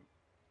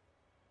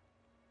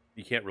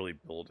you can't really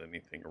build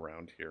anything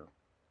around here.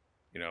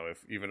 You know,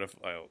 if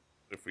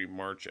we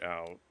march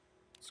out,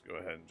 let's go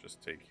ahead and just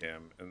take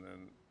him and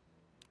then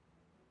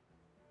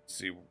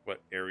see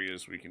what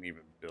areas we can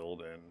even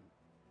build in.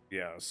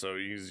 Yeah, so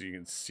as you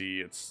can see,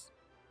 it's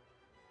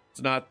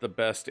not the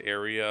best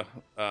area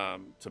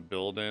to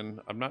build in.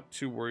 I'm not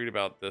too worried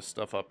about this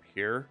stuff up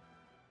here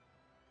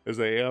as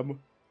I am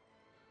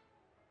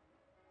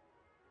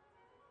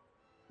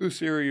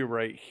this area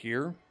right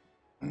here.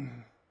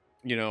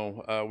 You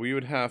know, we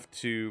would have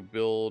to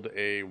build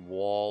a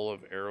wall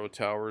of arrow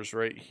towers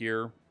right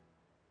here.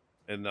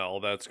 And all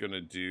that's going to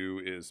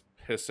do is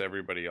piss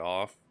everybody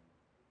off.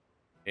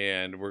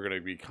 And we're going to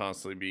be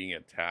constantly being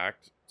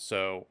attacked.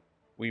 So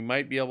we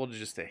might be able to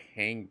just to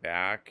hang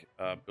back,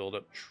 build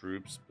up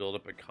troops, build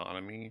up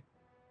economy.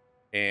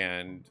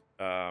 And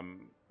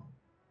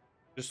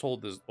just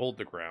hold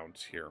the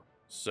ground here.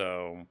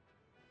 So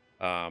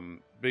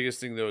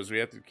biggest thing though is we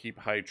have to keep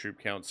high troop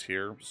counts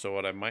here. So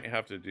what I might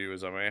have to do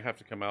is I might have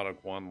to come out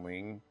of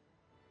Guanling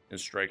and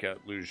strike out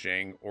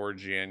Luzhang or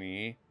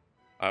Jianyi.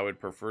 I would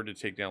prefer to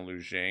take down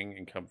Luzhang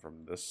and come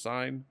from this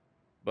side,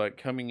 but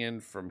coming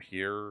in from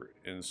here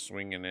and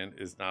swinging in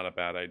is not a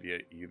bad idea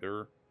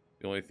either.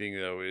 The only thing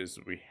though is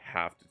we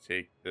have to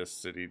take this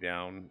city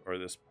down, or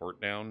this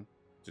port down,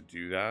 to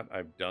do that.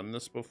 I've done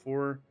this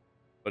before,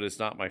 but it's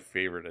not my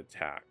favorite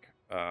attack.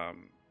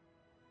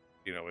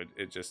 You know,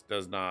 it just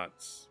does not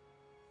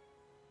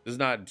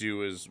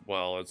do as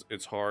well.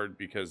 It's hard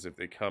because if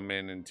they come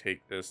in and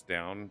take this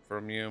down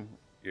from you,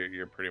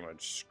 you're pretty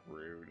much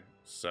screwed.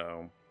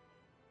 So.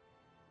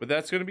 But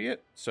that's going to be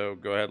it. So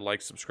go ahead,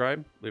 like,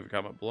 subscribe, leave a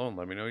comment below, and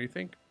let me know what you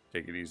think.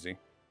 Take it easy.